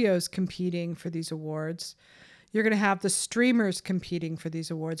studios competing for these awards, you're going to have the streamers competing for these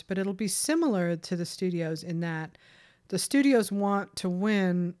awards, but it'll be similar to the studios in that the studios want to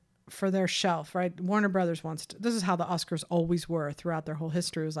win for their shelf, right? Warner Brothers wants to. This is how the Oscars always were throughout their whole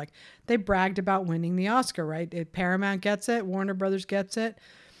history. It was like they bragged about winning the Oscar, right? Paramount gets it, Warner Brothers gets it.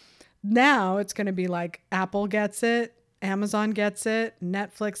 Now it's going to be like Apple gets it, Amazon gets it,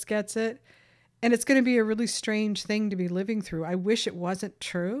 Netflix gets it. And it's going to be a really strange thing to be living through. I wish it wasn't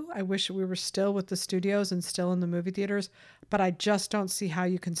true. I wish we were still with the studios and still in the movie theaters, but I just don't see how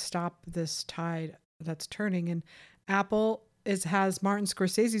you can stop this tide that's turning. And Apple has Martin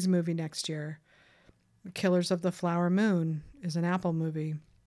Scorsese's movie next year. Killers of the Flower Moon is an Apple movie.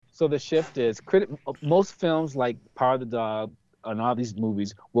 So the shift is most films like Power of the Dog and all these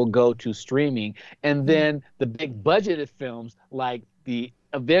movies will go to streaming, and then the big budgeted films like the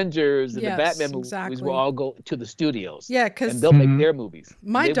Avengers and the Batman movies will all go to the studios. Yeah, because and they'll make their movies.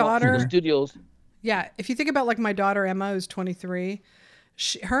 My daughter, the studios. Yeah, if you think about like my daughter Emma, who's 23,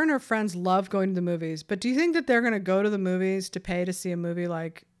 her and her friends love going to the movies. But do you think that they're going to go to the movies to pay to see a movie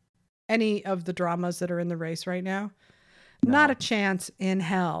like any of the dramas that are in the race right now? No. Not a chance in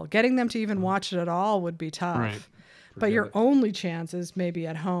hell. Getting them to even watch it at all would be tough. Right. But your only chance is maybe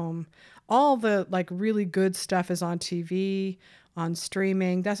at home. All the like really good stuff is on TV, on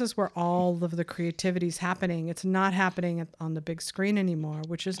streaming. This is where all of the creativity is happening. It's not happening on the big screen anymore,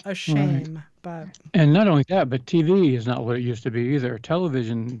 which is a shame. Right. But and not only that, but TV is not what it used to be either.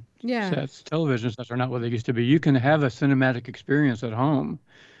 Television sets are not what they used to be. You can have a cinematic experience at home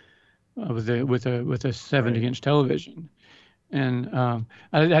with a 70-inch television. And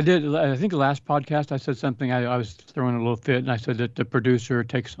I think the last podcast I said something, I was throwing a little fit, and I said that the producer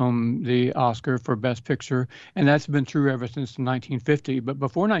takes home the Oscar for Best Picture, and that's been true ever since 1950. But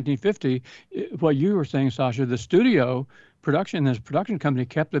before 1950, what you were saying, Sasha, the studio production company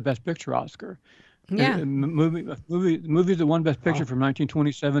kept the Best Picture Oscar. Yeah. Movies that won Best Picture from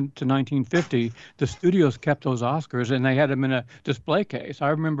 1927 to 1950, the studios kept those Oscars, and they had them in a display case. I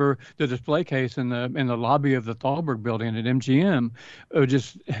remember the display case in the lobby of the Thalberg building at MGM.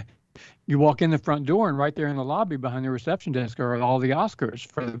 You walk in the front door, and right there in the lobby behind the reception desk are all the Oscars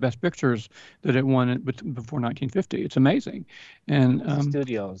for the Best Pictures that it won before 1950. It's amazing. And the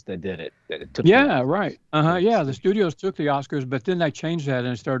studios that did it. Right. The studios took the Oscars, but then they changed that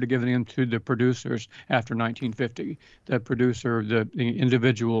and started giving them to the producers after 1950. The producer, the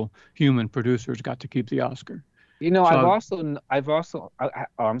individual human producers got to keep the Oscar. You know, so, I've also.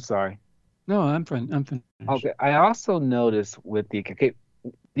 I'm sorry. No, I'm finished. Okay. I also noticed with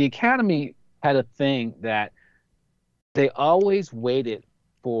the Academy had a thing that they always waited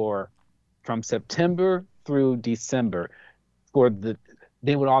from September through December for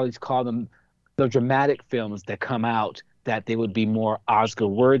they would always call them the dramatic films that come out that they would be more Oscar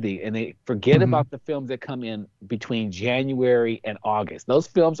worthy, and they forget about the films that come in between January and August. Those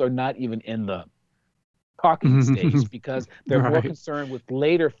films are not even in the talking stage because they're more concerned with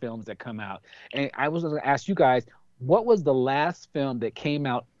later films that come out. And I was going to ask you guys, what was the last film that came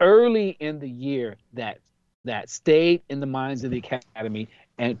out early in the year that stayed in the minds of the Academy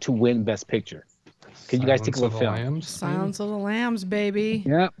and to win Best Picture? Can you guys think of a film? Silence of the Lambs, baby.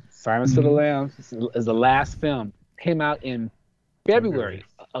 Yeah, Silence of the Lambs is the last film. Came out in February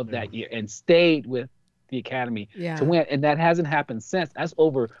of that year and stayed with the Academy to win. And that hasn't happened since. That's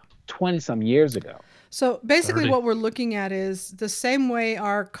over 20-some years ago. So basically what we're looking at is the same way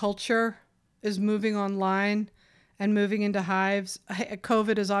our culture is moving online and moving into hives.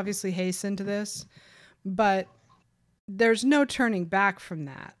 COVID has obviously hastened this, but there's no turning back from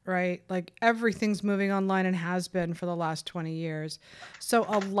that, right? Like everything's moving online and has been for the last 20 years. So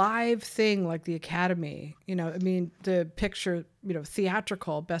a live thing like the Academy, the picture,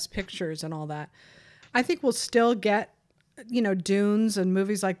 theatrical, Best Pictures and all that, I think we'll still get, Dunes and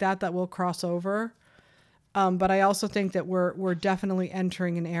movies like that will cross over. But I also think that we're definitely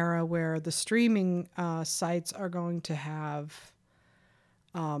entering an era where the streaming sites are going to have,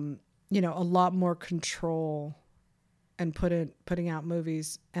 a lot more control and putting out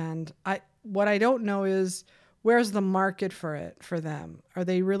movies. And what I don't know is where's the market for them? Are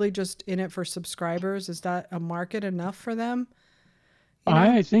they really just in it for subscribers? Is that a market enough for them?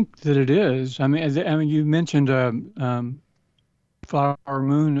 I think that it is. I mean, you mentioned Flower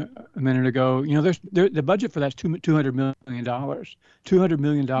Moon a minute ago. The budget for that's $200 million. $200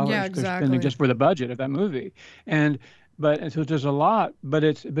 million they're spending just for the budget of that movie, but so there's a lot. But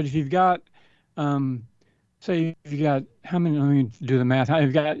if you've got say you got how many? Let me do the math.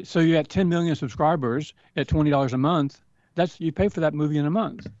 You got 10 million subscribers at $20 a month. You pay for that movie in a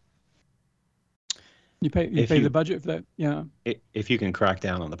month. You pay the budget for that. Yeah. If you can crack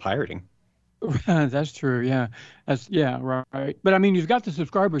down on the pirating. That's true. Yeah. Right. But I mean, you've got the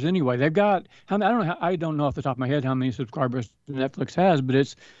subscribers anyway. They've got I don't know off the top of my head how many subscribers Netflix has, but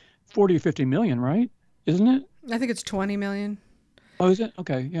it's 40 or 50 million, right? Isn't it? I think it's 20 million. Oh, is it?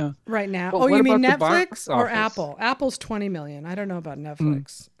 Okay, yeah. Right now. Well, you mean Netflix or Apple? Apple's 20 million. I don't know about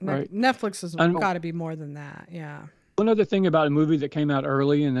Netflix. Right. Netflix has got to be more than that. Yeah. One other thing about a movie that came out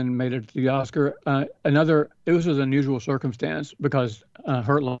early and then made it to the Oscar, it was an unusual circumstance because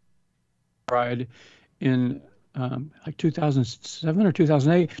Hurt Locker Ride in like 2007 or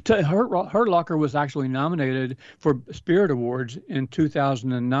 2008. Hurt Locker was actually nominated for Spirit Awards in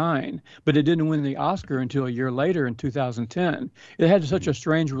 2009, but it didn't win the Oscar until a year later in 2010. It had such a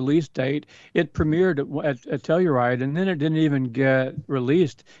strange release date. It premiered at Telluride, and then it didn't even get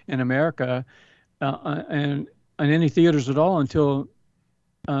released in America and in any theaters at all until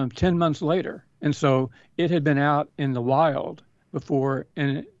 10 months later. And so it had been out in the wild long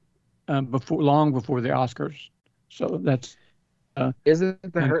before the Oscars. So that's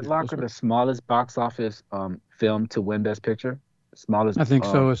isn't the Hurt Locker the smallest box office film to win Best Picture? Smallest. I think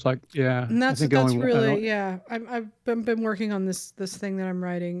so. It's like And that's really I've been working on this thing that I'm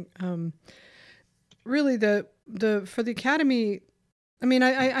writing. Really for the Academy. I mean,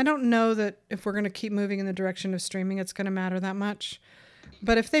 I don't know that if we're going to keep moving in the direction of streaming, it's going to matter that much.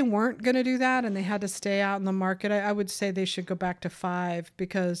 But if they weren't going to do that and they had to stay out in the market, I would say they should go back to 5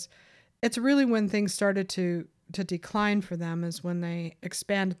 because it's really when things started to decline for them is when they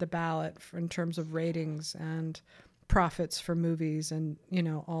expanded the ballot in terms of ratings and profits for movies and,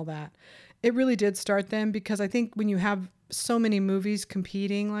 all that. It really did start then because I think when you have so many movies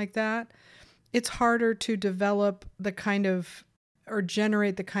competing like that, it's harder to develop the kind of or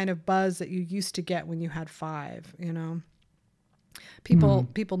generate the kind of buzz that you used to get when you had 5,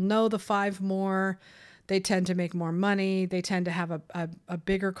 People know the 5 more. They tend to make more money. They tend to have a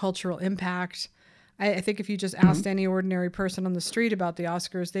bigger cultural impact. I think if you just asked any ordinary person on the street about the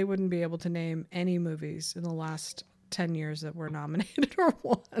Oscars, they wouldn't be able to name any movies in the last 10 years that were nominated or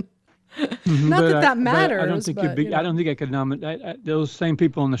won. Not that matters. I don't think I could nominate. Those same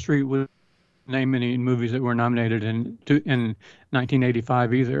people on the street would name any movies that were nominated in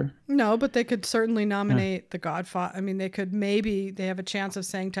 1985 either. No, but they could certainly nominate The Godfather. I mean, they have a chance of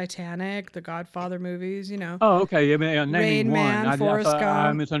saying Titanic, the Godfather movies, Oh, okay. I mean, naming Rain Man, one. Forrest Gump.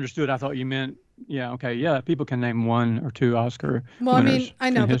 I misunderstood. I thought you meant, okay. Yeah, people can name 1 or 2 Oscar Well, I winners mean, I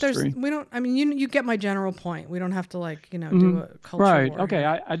know, but history. you get my general point. We don't have to do a culture Right. war. Okay,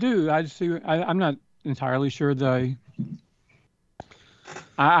 I do. I see. I'm not entirely sure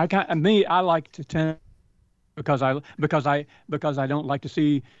I like to tend because I don't like to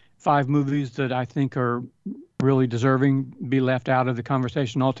see 5 movies that I think are really deserving be left out of the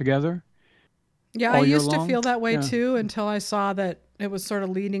conversation altogether. Yeah, I used to feel that way too until I saw that it was sort of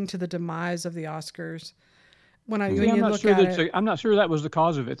leading to the demise of the Oscars. When you look at it, I'm not sure that was the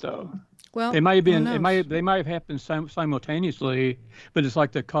cause of it though. Well, it might have been. They might have happened simultaneously, but it's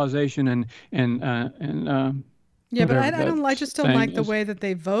like the causation and yeah, but I just don't like the way that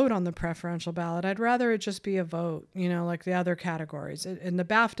they vote on the preferential ballot. I'd rather it just be a vote, like the other categories. And the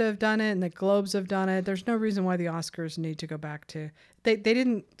BAFTA have done it, and the Globes have done it. There's no reason why the Oscars need to go back to. They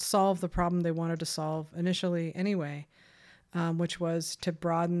didn't solve the problem they wanted to solve initially anyway, which was to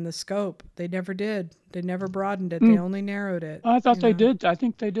broaden the scope. They never did. They never broadened it. They only narrowed it. I thought they did. I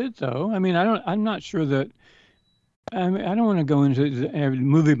think they did, though. I mean, I'm not sure that. I mean, I don't want to go into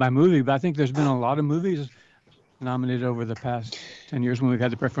movie by movie, but I think there's been a lot of movies nominated over the past 10 years when we've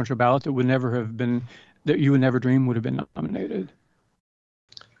had the preferential ballot that would never have been, that you would never dream would have been nominated.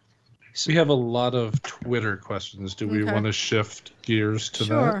 So we have a lot of Twitter questions. Do we want to shift gears to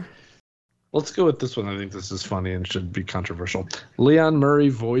that? Let's go with this one. I think this is funny and should be controversial. Leon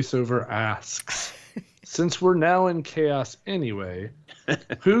Murray voiceover asks, since we're now in chaos anyway,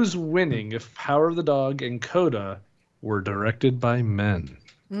 who's winning if Power of the Dog and CODA were directed by men?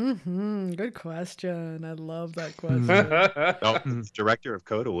 Good question. I love that question. The director of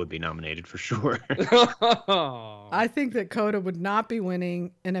CODA would be nominated for sure. I think that CODA would not be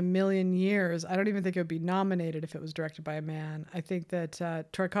winning in a million years. I don't even think it would be nominated if it was directed by a man. I think that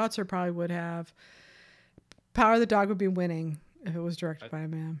Troy Kotsur probably would have. Power of the Dog would be winning if it was directed by a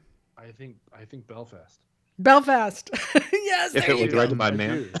man. I think Belfast. Yes. If it was directed by a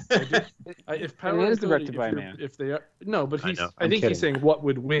man. If Power is directed by a man. If they are, no, but I think he's saying what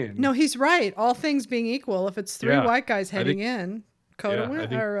would win. No, he's right. All things being equal, if it's 3 white guys heading in, CODA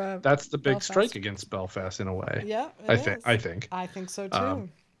win. That's the big strike against Belfast in a way. Yeah, I think. I think so too.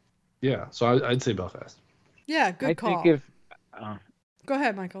 Yeah, so I'd say Belfast. Yeah, good call. I think go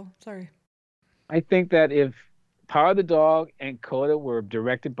ahead, Michael. Sorry. I think that if Power of the Dog and CODA were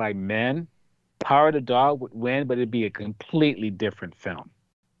directed by men, Power of the Dog would win, but it'd be a completely different film.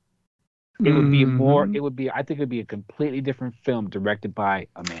 It would be more. It would be. I think it'd be a completely different film directed by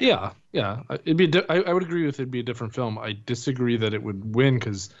a man. Yeah. It'd be. I would agree with it'd be a different film. I disagree that it would win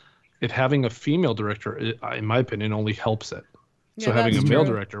because it having a female director, in my opinion, only helps it. Yeah, so having a male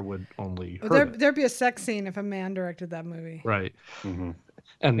director would only hurt it. There'd be a sex scene if a man directed that movie. Right. Mm-hmm.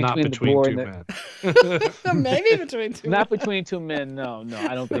 And not between two men. Maybe between two men. Not between two men, no,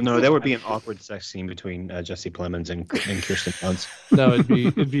 I don't think so. No, there would be an awkward sex scene between Jesse Plemons and Kirsten Dunst. No,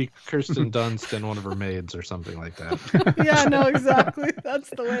 it'd be Kirsten Dunst and one of her maids or something like that. Yeah, no, exactly. That's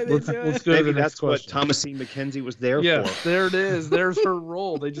the way they do it. Let's go to the next that's question. what Thomasine McKenzie was there for. Yeah, there it is. There's her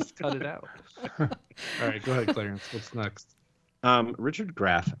role. They just cut it out. All right, go ahead, Clarence. What's next? Richard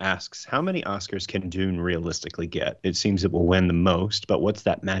Graff asks, how many Oscars can Dune realistically get? It seems it will win the most, but what's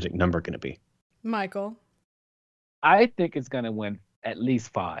that magic number going to be? Michael? I think it's going to win at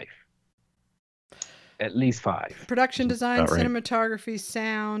least 5. At least 5. Production design, cinematography,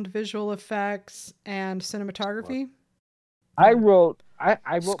 sound, visual effects, and cinematography? I wrote my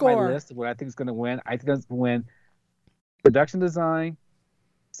list of what I think is going to win. I think it's going to win production design,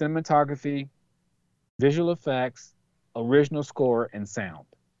 cinematography, visual effects, original score, and sound.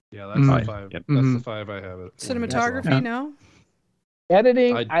 Yeah, that's the 5. Yep. That's the 5 I have it. Cinematography, no?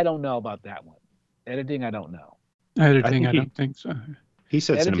 Editing, I don't know about that one. Editing, I don't know. Editing, I don't think so. He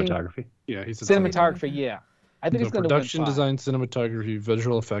said cinematography. Yeah, he said cinematography. Yeah, I think it's going to win 5. Production design, cinematography,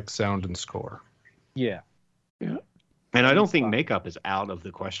 visual effects, sound, and score. Yeah. And I don't think makeup is out of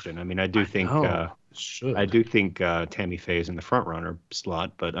the question. I mean, I do think Tammy Faye is in the front runner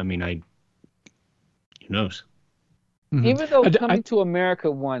slot, but I mean, who knows? Mm-hmm. Even though Coming to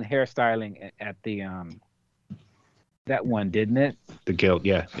America won hairstyling at the that one, didn't it? The Guild,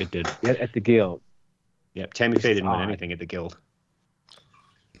 yeah, it did. Yeah, at the Guild. Yeah, Tammy Faye didn't win anything at the Guild.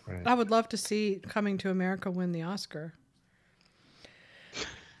 Right. I would love to see Coming to America win the Oscar.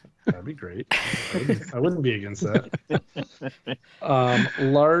 That'd be great. I wouldn't be against that.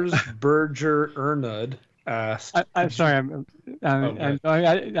 Lars Berger Ernud asked. I'm sorry.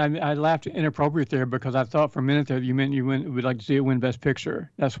 I laughed inappropriate there because I thought for a minute there you meant you would like to see it win Best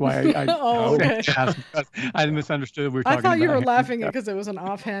Picture. That's why I okay. I misunderstood what we were talking about. I thought you were laughing because it was an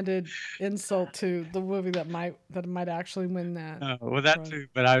offhanded insult to the movie that might actually win that. Well, that too.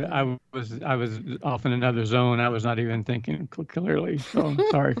 But I was off in another zone. I was not even thinking clearly. So I'm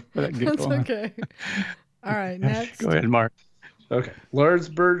sorry for that. That's okay. All right, next. Go ahead, Mark. Okay. Lars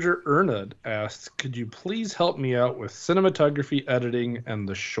Berger Ernud asks, could you please help me out with cinematography, editing, and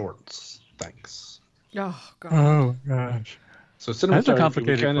the shorts? Thanks. Oh God. Oh gosh. So cinematography. That's a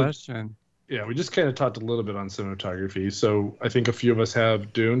complicated question. Yeah, we just kind of talked a little bit on cinematography. So I think a few of us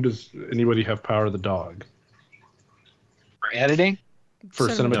have Dune. Does anybody have Power of the Dog? For editing? For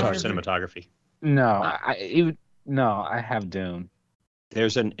cinematography. No, I have Dune.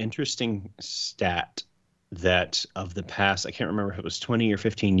 There's an interesting stat that of the past, I can't remember if it was 20 or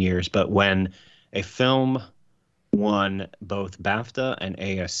 15 years, but when a film won both BAFTA and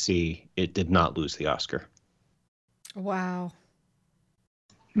ASC, it did not lose the Oscar. Wow.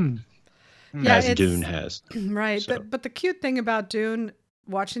 Yeah, as Dune has. Right. So. But the cute thing about Dune,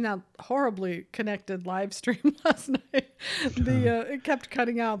 watching that horribly connected live stream last night, it kept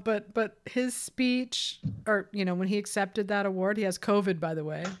cutting out, but his speech, or when he accepted that award, he has COVID, by the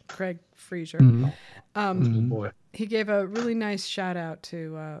way, Craig Fraser. Boy. He gave a really nice shout out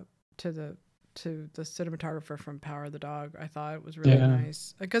to the cinematographer from Power of the Dog. I thought it was really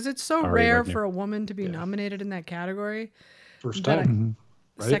nice because it's so rare for a woman to be nominated in that category. First time.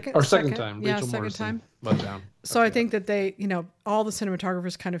 Right? Second time. Yeah, Rachel second Morrison. time. So I think that they, all the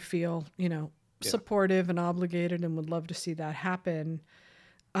cinematographers kind of feel, supportive and obligated and would love to see that happen.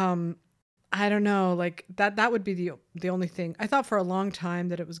 I don't know, like that would be the only thing. I thought for a long time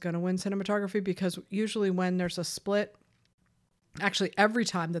that it was going to win cinematography because usually when there's a split, actually every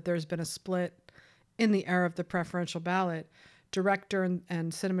time that there's been a split in the era of the preferential ballot, director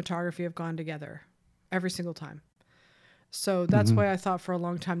and cinematography have gone together every single time. So that's why I thought for a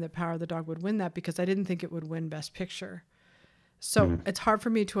long time that Power of the Dog would win that, because I didn't think it would win Best Picture. So it's hard for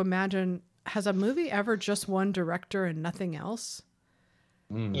me to imagine, has a movie ever just won director and nothing else?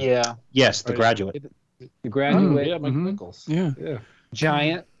 Yeah. Yes, The Graduate. The Graduate. Yeah, Mike Nichols. Yeah.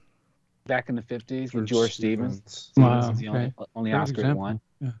 Giant back in the 50s with George Stevens. Wow. Stevens is the only Oscar he won.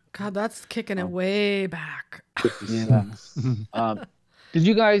 Yeah. God, that's kicking it way back. Yeah. Did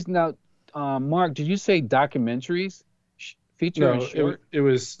you guys now, Mark, did you say documentaries? Feature and short? It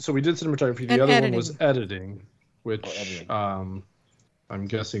was, so we did cinematography. The other one was editing, which I'm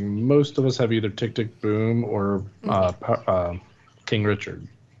guessing most of us have either Tick Tick Boom or King Richard.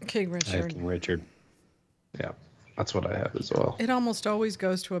 King Richard. I have King Richard. Yeah, that's what I have as well. It almost always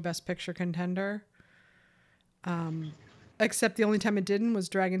goes to a Best Picture contender. Except the only time it didn't was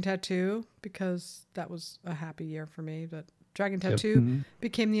Dragon Tattoo, because that was a happy year for me. But Dragon Tattoo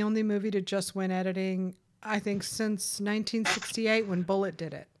became the only movie to just win editing, I think, since 1968 when Bullet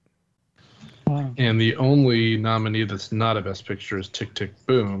did it. Wow. And the only nominee that's not a Best Picture is Tick Tick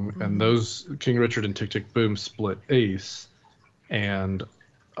Boom. And those, King Richard and Tick Tick Boom, split Ace. And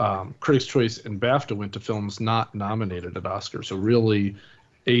Critics' Choice and BAFTA went to films not nominated at Oscar. So really,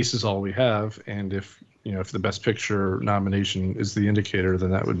 Ace is all we have. And if the Best Picture nomination is the indicator,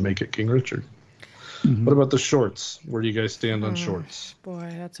 then that would make it King Richard. What about the shorts? Where do you guys stand on shorts?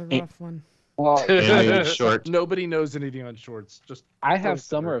 Boy, that's a rough one. Well, short. Nobody knows anything on shorts. Just I have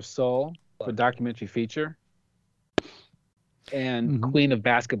Summer of Soul for documentary feature, and Queen of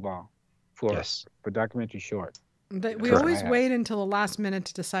Basketball for documentary short. We always wait until the last minute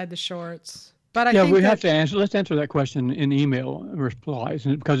to decide the shorts. But I think we have to answer. Let's answer that question in email replies,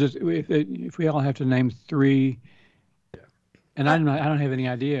 because if we all have to name three, and I don't have any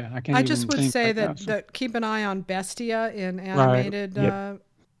idea. I just would say that keep an eye on Bestia in animated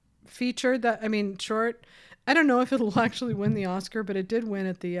feature. Short. I don't know if it'll actually win the Oscar, but it did win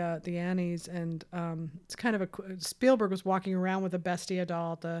at the Annies, and it's kind of Spielberg was walking around with a Bestia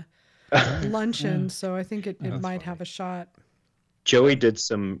doll at the luncheon, so I think it might have a shot. Joey did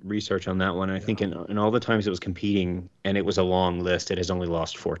some research on that one. I think in all the times it was competing, and it was a long list, it has only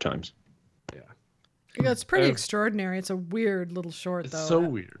lost 4 times. Yeah, it's pretty extraordinary. It's a weird little short, though. It's so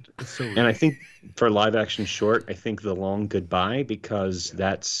weird. And I think for live action short, I think The Long Goodbye, because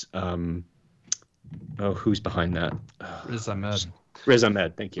that's who's behind that? Riz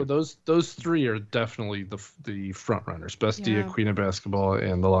Ahmed, thank you. So those three are definitely the front runners: Bestia, Queen of Basketball,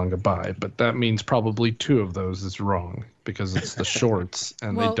 and The Long Goodbye. But that means probably 2 of those is wrong, because it's the shorts,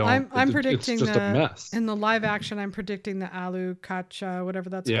 and they don't. I'm predicting it's just a mess. In the live action, I'm predicting the Alu Kacha,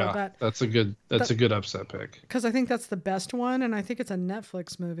 whatever that's called. That's a good upset pick. Because I think that's the best one, and I think it's a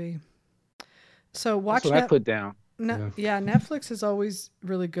Netflix movie. So watch that's what I put down. Netflix is always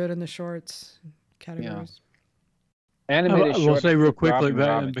really good in the shorts categories. Animated short. We'll say real quickly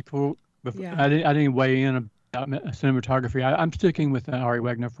before I didn't weigh in about cinematography. I'm sticking with Ari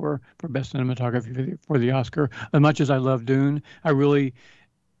Wegner for best cinematography for the Oscar. As much as I love Dune, I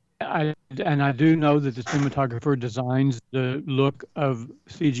do know that the cinematographer designs the look of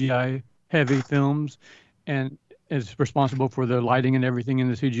CGI heavy films and is responsible for the lighting and everything in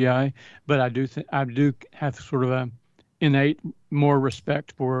the CGI. But I do have sort of innate more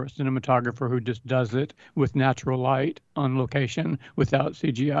respect for a cinematographer who just does it with natural light on location without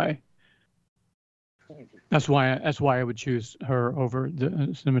CGI. That's why I would choose her over the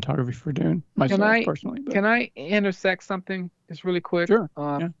cinematography for Dune myself personally. But. Can I intersect something just really quick? Sure.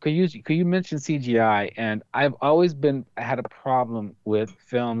 Could you mention CGI? And I've always had a problem with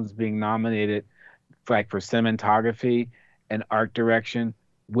films being nominated for cinematography and art direction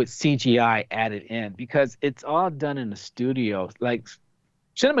with CGI added in, because it's all done in the studio. Like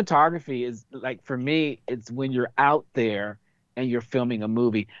cinematography is for me, it's when you're out there and you're filming a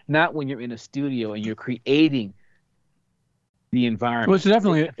movie, not when you're in a studio and you're creating the environment. Well, it's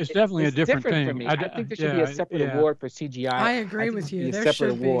definitely a different thing. For me. I think there should be a separate award for CGI. I agree with you. There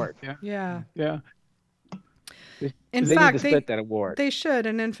should award. Yeah. They need to split that award. They should.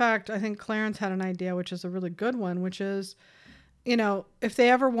 And in fact, I think Clarence had an idea, which is a really good one, which is, if they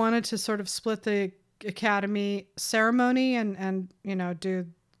ever wanted to sort of split the Academy ceremony and do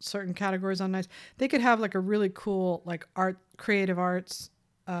certain categories on nights, they could have a really cool creative arts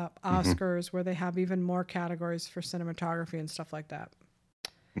Oscars where they have even more categories for cinematography and stuff like that.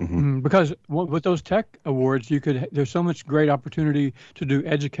 Because with those tech awards, there's so much great opportunity to do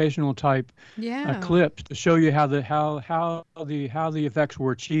educational type clips to show you how the effects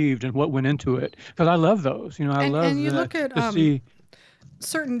were achieved and what went into it. Because I love those. And you look at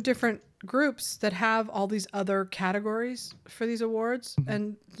certain different groups that have all these other categories for these awards,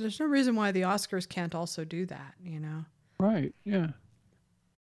 and there's no reason why the Oscars can't also do that. Right? Yeah.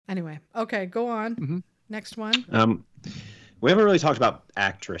 Anyway, okay, go on. Next one. We haven't really talked about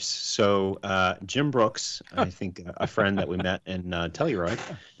actress. So Jim Brooks, I think a friend that we met in Telluride,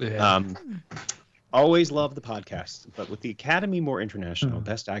 always loved the podcast. But with the Academy more international,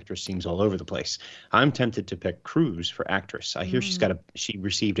 Best Actress seems all over the place. I'm tempted to pick Cruise for actress. I hear she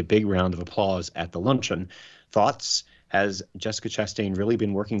received a big round of applause at the luncheon. Thoughts? Has Jessica Chastain really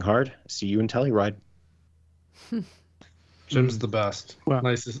been working hard? See you in Telluride. Jim's the best. Well,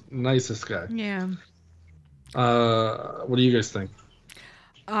 nicest guy. Yeah. What do you guys think?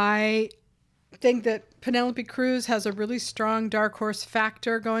 I think that Penelope Cruz has a really strong dark horse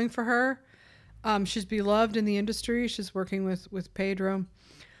factor going for her. She's beloved in the industry. She's working with Pedro.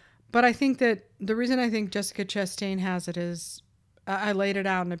 But I think that the reason I think Jessica Chastain has it is, I laid it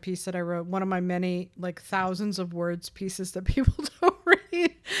out in a piece that I wrote, one of my many thousands of words pieces that people don't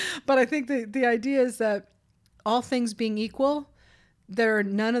read. But I think the idea is that all things being equal,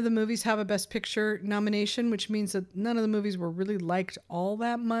 none of the movies have a Best Picture nomination, which means that none of the movies were really liked all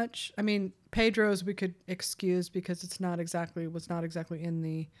that much. I mean, Pedro's we could excuse because was not exactly in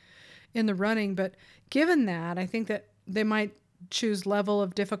the running. But given that, I think that they might choose level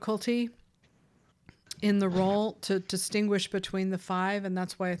of difficulty in the role to distinguish between the five, and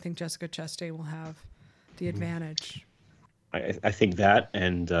that's why I think Jessica Chastain will have the advantage. I think that,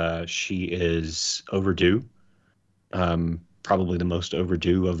 and she is overdue. Probably the most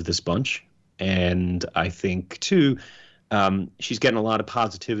overdue of this bunch. And I think, too, she's getting a lot of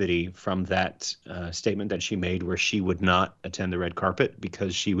positivity from that statement that she made where she would not attend the red carpet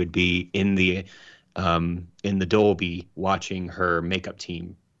because she would be in the Dolby watching her makeup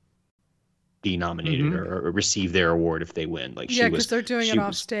team be nominated or receive their award if they win. Because they're doing it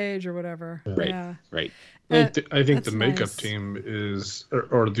off stage or whatever. Right, yeah. Right. I think the makeup team is,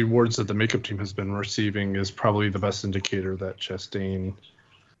 or the awards that the makeup team has been receiving is probably the best indicator that Chastain,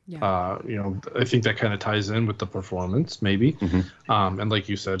 I think that kind of ties in with the performance, maybe. And like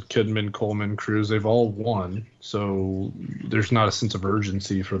you said, Kidman, Coleman, Cruz, they've all won. So there's not a sense of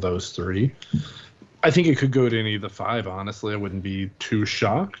urgency for those three. I think it could go to any of the five, honestly. I wouldn't be too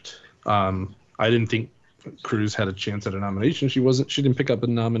shocked. I didn't think Cruz had a chance at a nomination. She didn't pick up a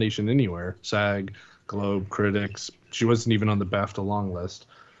nomination anywhere. SAG, Globe, critics. She wasn't even on the BAFTA long list.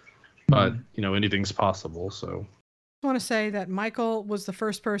 But, anything's possible, so. I want to say that Michael was the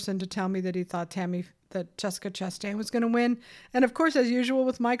first person to tell me that he thought that Jessica Chastain was going to win. And of course, as usual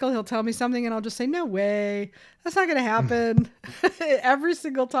with Michael, he'll tell me something and I'll just say, no way. That's not going to happen. Every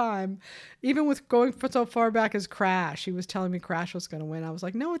single time. Even with going so far back as Crash, he was telling me Crash was going to win. I was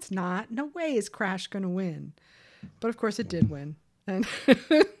like, no, it's not. No way is Crash going to win. But of course it did win. And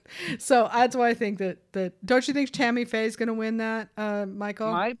so that's why I think that don't you think Tammy Faye is going to win that,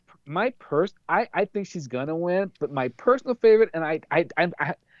 Michael? I think she's going to win, but my personal favorite, and I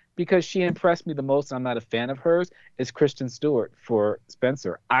because she impressed me the most, and I'm not a fan of hers, is Kristen Stewart for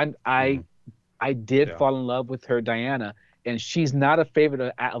Spencer. I did fall in love with her Diana, and she's not a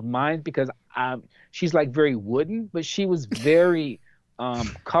favorite of mine because she's very wooden, but she was very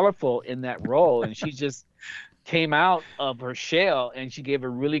colorful in that role, and came out of her shell, and she gave a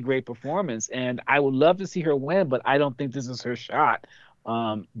really great performance. And I would love to see her win, but I don't think this is her shot.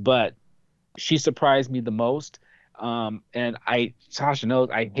 But she surprised me the most. And Sasha knows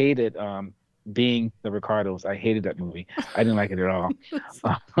I hated Being the Ricardos. I hated that movie. I didn't like it at all.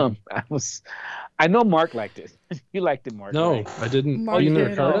 I know Mark liked it. You liked it, Mark. No, right? I didn't. Being the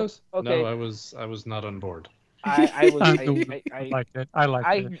Ricardos? Okay. No, I was not on board. I liked it. I liked it. I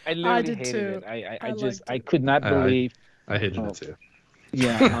literally hated too. it. I could not believe. I hated it too.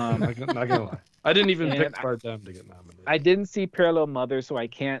 Yeah. Not gonna lie. I didn't even pick Bardem to get nominated. I didn't see Parallel Mothers, so I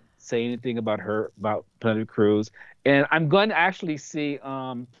can't say anything about Penelope Cruz. And I'm going to actually see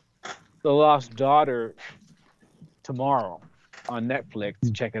The Lost Daughter tomorrow on Netflix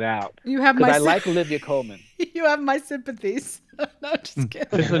to check it out. You have I like Olivia Colman. You have my sympathies. No, just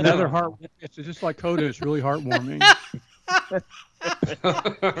kidding. It's another It's just like CODA. It's really heartwarming.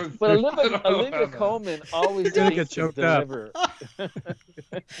 But Olivia Colman always seems to deliver. No,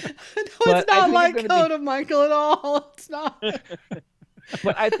 it's not like CODA, Michael, at all. It's not.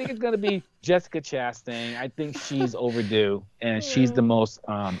 But I think it's going to be Jessica Chastain. I think she's overdue, and she's the most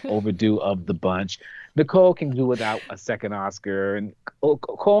overdue of the bunch. Nicole can do without a second Oscar, and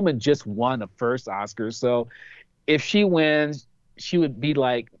Coleman just won a first Oscar. So if she wins, she would be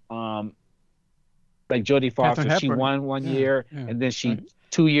like Jodie Foster. She won one year, and then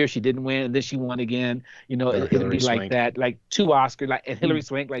 2 years she didn't win, and then she won again. You know, it'd be like that, like two Oscars, and Hilary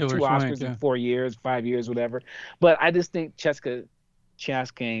Swank, two Oscars in 4 years, 5 years, whatever. But I just think Jessica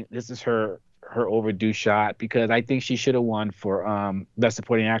Chastain, this is her overdue shot, because I think she should have won for Best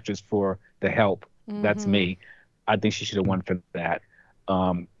Supporting Actress for The Help. Mm-hmm. That's me. I think she should have won for that.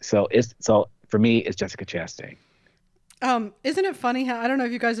 So for me, it's Jessica Chastain. Isn't it funny how, I don't know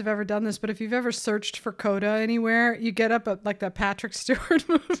if you guys have ever done this, but if you've ever searched for CODA anywhere, you get up at like that Patrick Stewart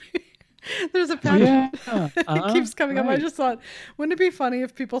movie. There's a Patrick. It keeps coming up. I just thought, wouldn't it be funny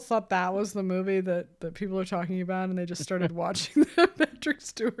if people thought that was the movie that people are talking about, and they just started watching the Patrick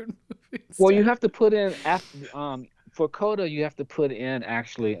Stewart movie? Well, you have to put in for CODA. You have to put in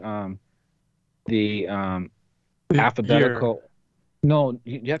actually the alphabetical. Year. No,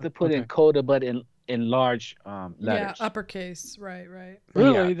 you have to put in CODA, but in large letters. Yeah, uppercase. Right.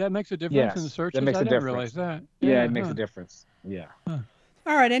 Really? Yeah. That makes a difference in the searches? That makes I a didn't difference. realize that. Yeah, it makes a difference. Yeah.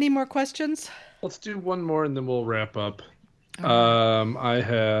 All right. Any more questions? Let's do one more and then we'll wrap up. This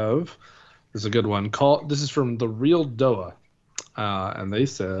is a good one. This is from The Real Doa. And they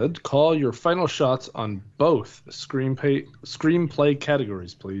said, call your final shots on both screenplay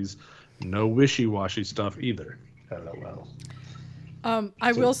categories, please. No wishy-washy stuff either. LOL.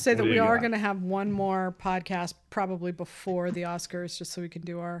 I will say that we are going to have one more podcast probably before the Oscars, just so we can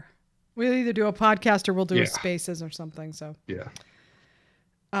we'll either do a podcast or we'll do a Spaces or something. So yeah.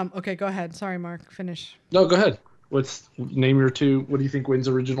 Okay, go ahead. Sorry, Mark. Finish. No, go ahead. Name your two? What do you think wins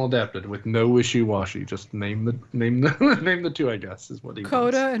original adapted with no wishy-washy? Just name the two. I guess is what he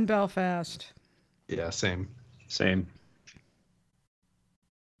CODA wants. and Belfast. Yeah, same.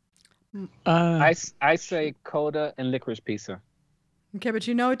 I say CODA and Licorice Pizza. Okay, but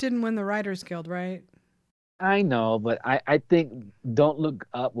it didn't win the Writers Guild, right? I know, but I think Don't Look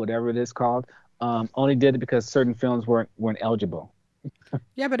Up, whatever it is called, only did it because certain films weren't eligible.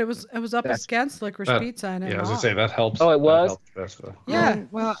 Yeah, but it was up against Licorice Pizza, and I was gonna say that helps. Oh, it was. Yeah.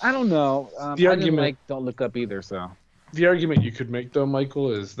 Well, I don't know. The argument, I didn't like Don't Look Up either. So the argument you could make, though,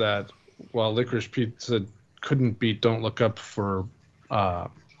 Michael, is that while Licorice Pizza couldn't beat Don't Look Up for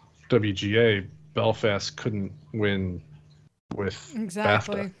WGA, Belfast couldn't win with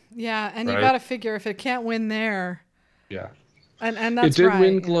BAFTA. Yeah, and you got to figure if it can't win there. Yeah. And that's it did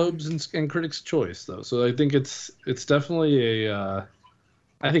win Globes and Critics' Choice, though, so I think it's definitely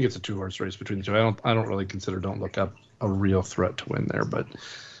I think it's a two-horse race between the two. I don't really consider Don't Look Up a real threat to win there, but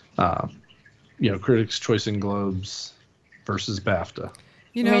Critics' Choice and Globes versus BAFTA.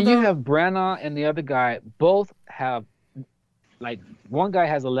 You have Branagh and the other guy both have, like, one guy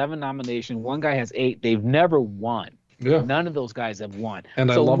has 11 nominations, one guy has 8. They've never won. Yeah. None of those guys have won.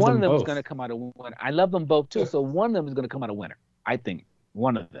 And I love them both. So one of them is going to come out a winner. I love them both too. So one of them is going to come out a winner. I think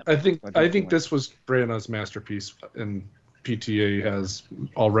one of them. I think this was Branagh's masterpiece, and PTA has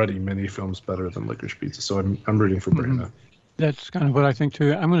already many films better than Licorice Pizza. So I'm rooting for Branagh. That's kind of what I think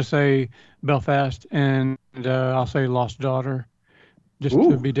too. I'm going to say Belfast, and I'll say Lost Daughter, just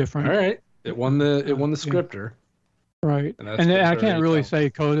to be different. All right. It won the scripter. Right, and I can't really say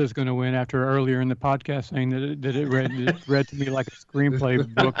CODA is going to win after earlier in the podcast saying that it read to me like a screenplay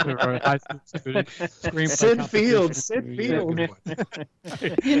book or a high school student screenplay. Sid Field.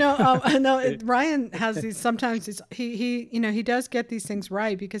 Ryan has these. Sometimes he does get these things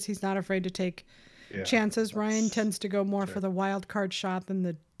right because he's not afraid to take chances. Ryan tends to go more for the wild card shot than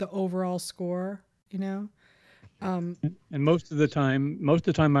the overall score, you know. And most of the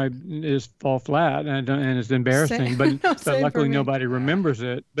time I just fall flat, and it's embarrassing. But luckily nobody remembers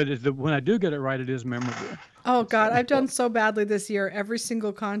it. But when I do get it right, it is memorable. Oh God, I've done so badly this year. Every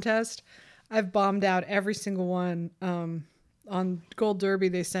single contest, I've bombed out every single one. On Gold Derby,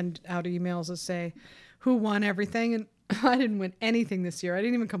 they send out emails that say who won everything, and I didn't win anything this year. I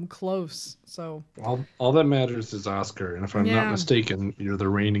didn't even come close. So all that matters is Oscar, and if I'm not mistaken, you're the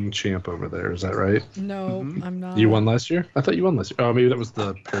reigning champ over there. Is that right? No, I'm not. You won last year? I thought you won last year. Oh, maybe that was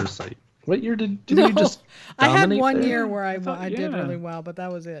the Parasite. What year did you just dominate? I had one year where I did really well, but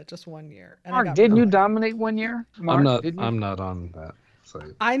that was it. Just 1 year. And Mark, didn't you dominate 1 year? Mark, I'm not on that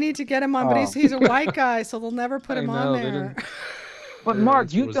site. I need to get him on, but he's a white guy, so they'll never put him on there. But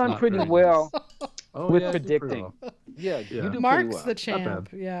Mark, you've done pretty well with predicting. Yeah, you do Mark's pretty well. the champ.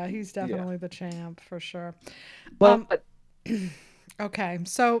 Yeah, he's definitely the champ for sure. But okay,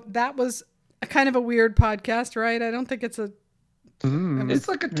 so that was a kind of a weird podcast, right? I don't think it's a. It's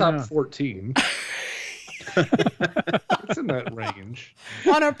like a top 14. It's in that range.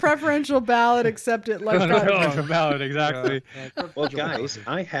 On a preferential ballot, except it like preferential ballot, exactly. Well, guys,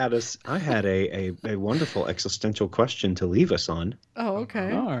 I had a wonderful existential question to leave us on. Oh,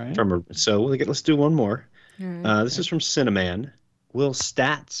 okay. All right. Let's do one more. Right. This is from Cineman. Will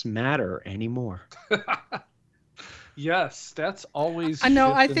stats matter anymore? Yes, stats always. I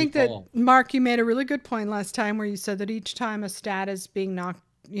know. I think that Mark, you made a really good point last time where you said that each time a stat is being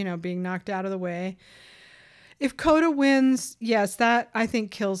knocked out of the way. If CODA wins, yes, that I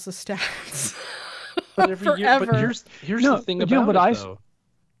think kills the stats. But forever. But here's the thing about though.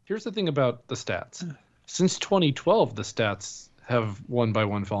 Here's the thing about the stats. Since 2012, the stats have one by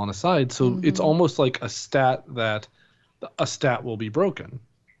one fallen aside. So it's almost like a stat will be broken,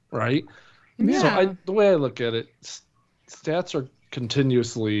 right? Yeah. So the way I look at it, stats are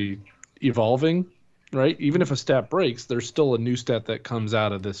continuously evolving, right? Even if a stat breaks, there's still a new stat that comes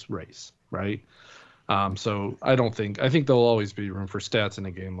out of this race, right? So I think there'll always be room for stats in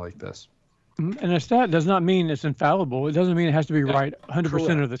a game like this. And a stat does not mean it's infallible. It doesn't mean it has to be right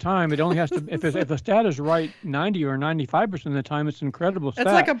 100% of the time. It only has to, if a stat is right 90 or 95% of the time, it's an incredible stat.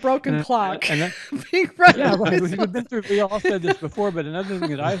 It's like a broken clock. We've been through, we all said this before, but another thing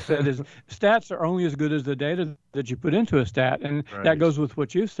that I've said is stats are only as good as the data that you put into a stat. And that goes with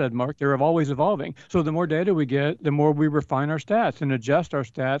what you said, Mark. They're always evolving. So the more data we get, the more we refine our stats and adjust our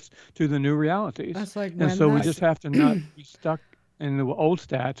stats to the new realities. That's like and so we just have to not be stuck in the old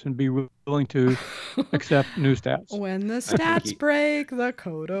stats and be willing to accept new stats. When the stats break, the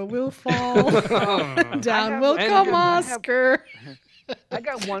CODA will fall. Down will come Oscar. I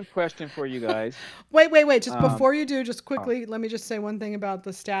got one question for you guys. Wait. Just before you do, just quickly, let me just say one thing about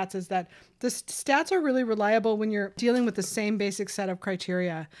the stats is that the stats are really reliable when you're dealing with the same basic set of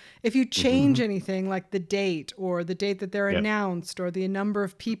criteria. If you change anything like the date or the date that they're announced or the number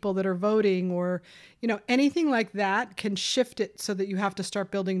of people that are voting or, anything like that can shift it so that you have to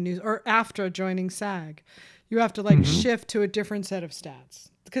start building new, or after joining SAG, you have to shift to a different set of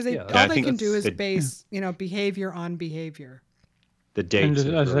stats because all they can do is base, behavior on behavior. The dates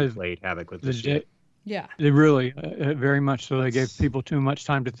have really played havoc with this shit. Yeah. They really, very much so. They gave people too much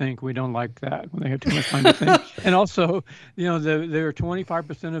time to think. We don't like that when they have too much time to think. And also, there are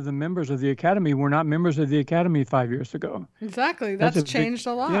 25% of the members of the Academy were not members of the Academy 5 years ago. Exactly. That's changed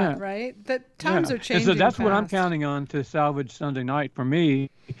a lot, right? That times are changing. And so that's what I'm counting on to salvage Sunday night for me,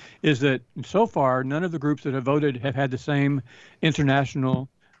 is that so far, none of the groups that have voted have had the same international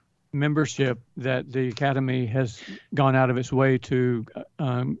membership that the Academy has gone out of its way to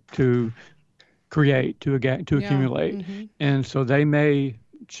create, to accumulate. And so they may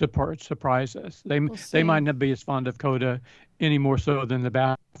surprise us. They might not be as fond of CODA any more so than the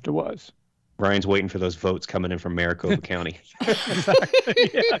BAFTA was. Ryan's waiting for those votes coming in from Maricopa County. All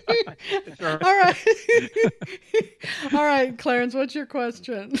right. All right, Clarence, what's your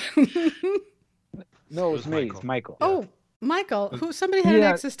question? No, it's me. It's Michael. Oh, Michael, somebody had an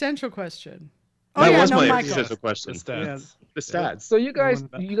existential question. That was my Michael. existential question. The stats. So you guys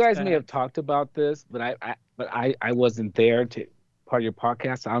may have talked about this, but I wasn't there to part of your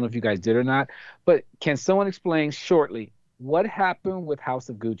podcast. I don't know if you guys did or not. But can someone explain shortly what happened with House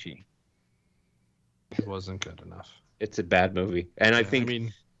of Gucci? It wasn't good enough. It's a bad movie, and I think.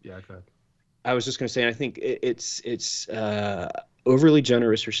 Go ahead. I was just going to say, I think it's overly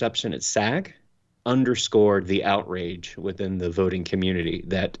generous reception at SAG underscored the outrage within the voting community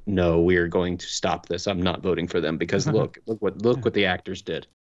that no, we are going to stop this. I'm not voting for them because look what the actors did.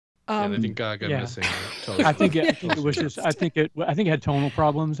 I think Gaga missing. I think it was just. I think it had tonal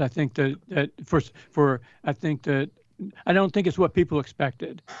problems. I think that I don't think it's what people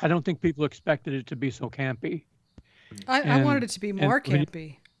expected. I don't think people expected it to be so campy. I wanted it to be more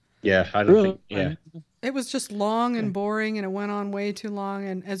campy. Yeah, I don't think. Yeah, it was just long and boring, and it went on way too long.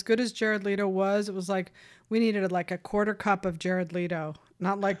 And as good as Jared Leto was, it was like we needed like a quarter cup of Jared Leto,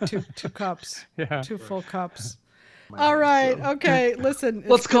 not like two cups, two full cups. All right, okay. Listen,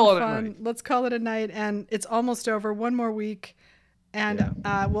 let's call it a night. Let's call it a night, and it's almost over. One more week, and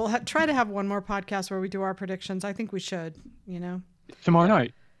we'll try to have one more podcast where we do our predictions. I think we should. Tomorrow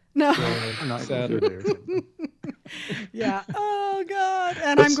night. No. Saturday or something. Yeah. Oh God.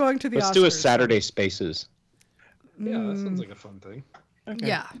 And I'm going to the Oscars. Let's do a Saturday Spaces. Yeah, that sounds like a fun thing. Okay.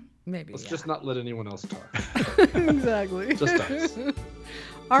 Yeah, maybe. Let's just not let anyone else talk. Exactly. Just us.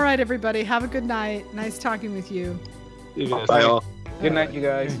 All right, everybody. Have a good night. Nice talking with you. You guys. Bye, all. Good night, you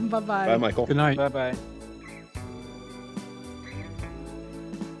guys. Bye-bye. Bye, Michael. Good night. Bye-bye.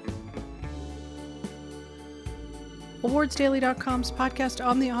 awardsdaily.com's podcast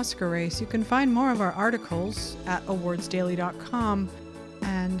on the Oscar race. You can find more of our articles at awardsdaily.com.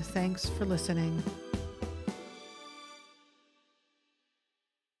 And thanks for listening.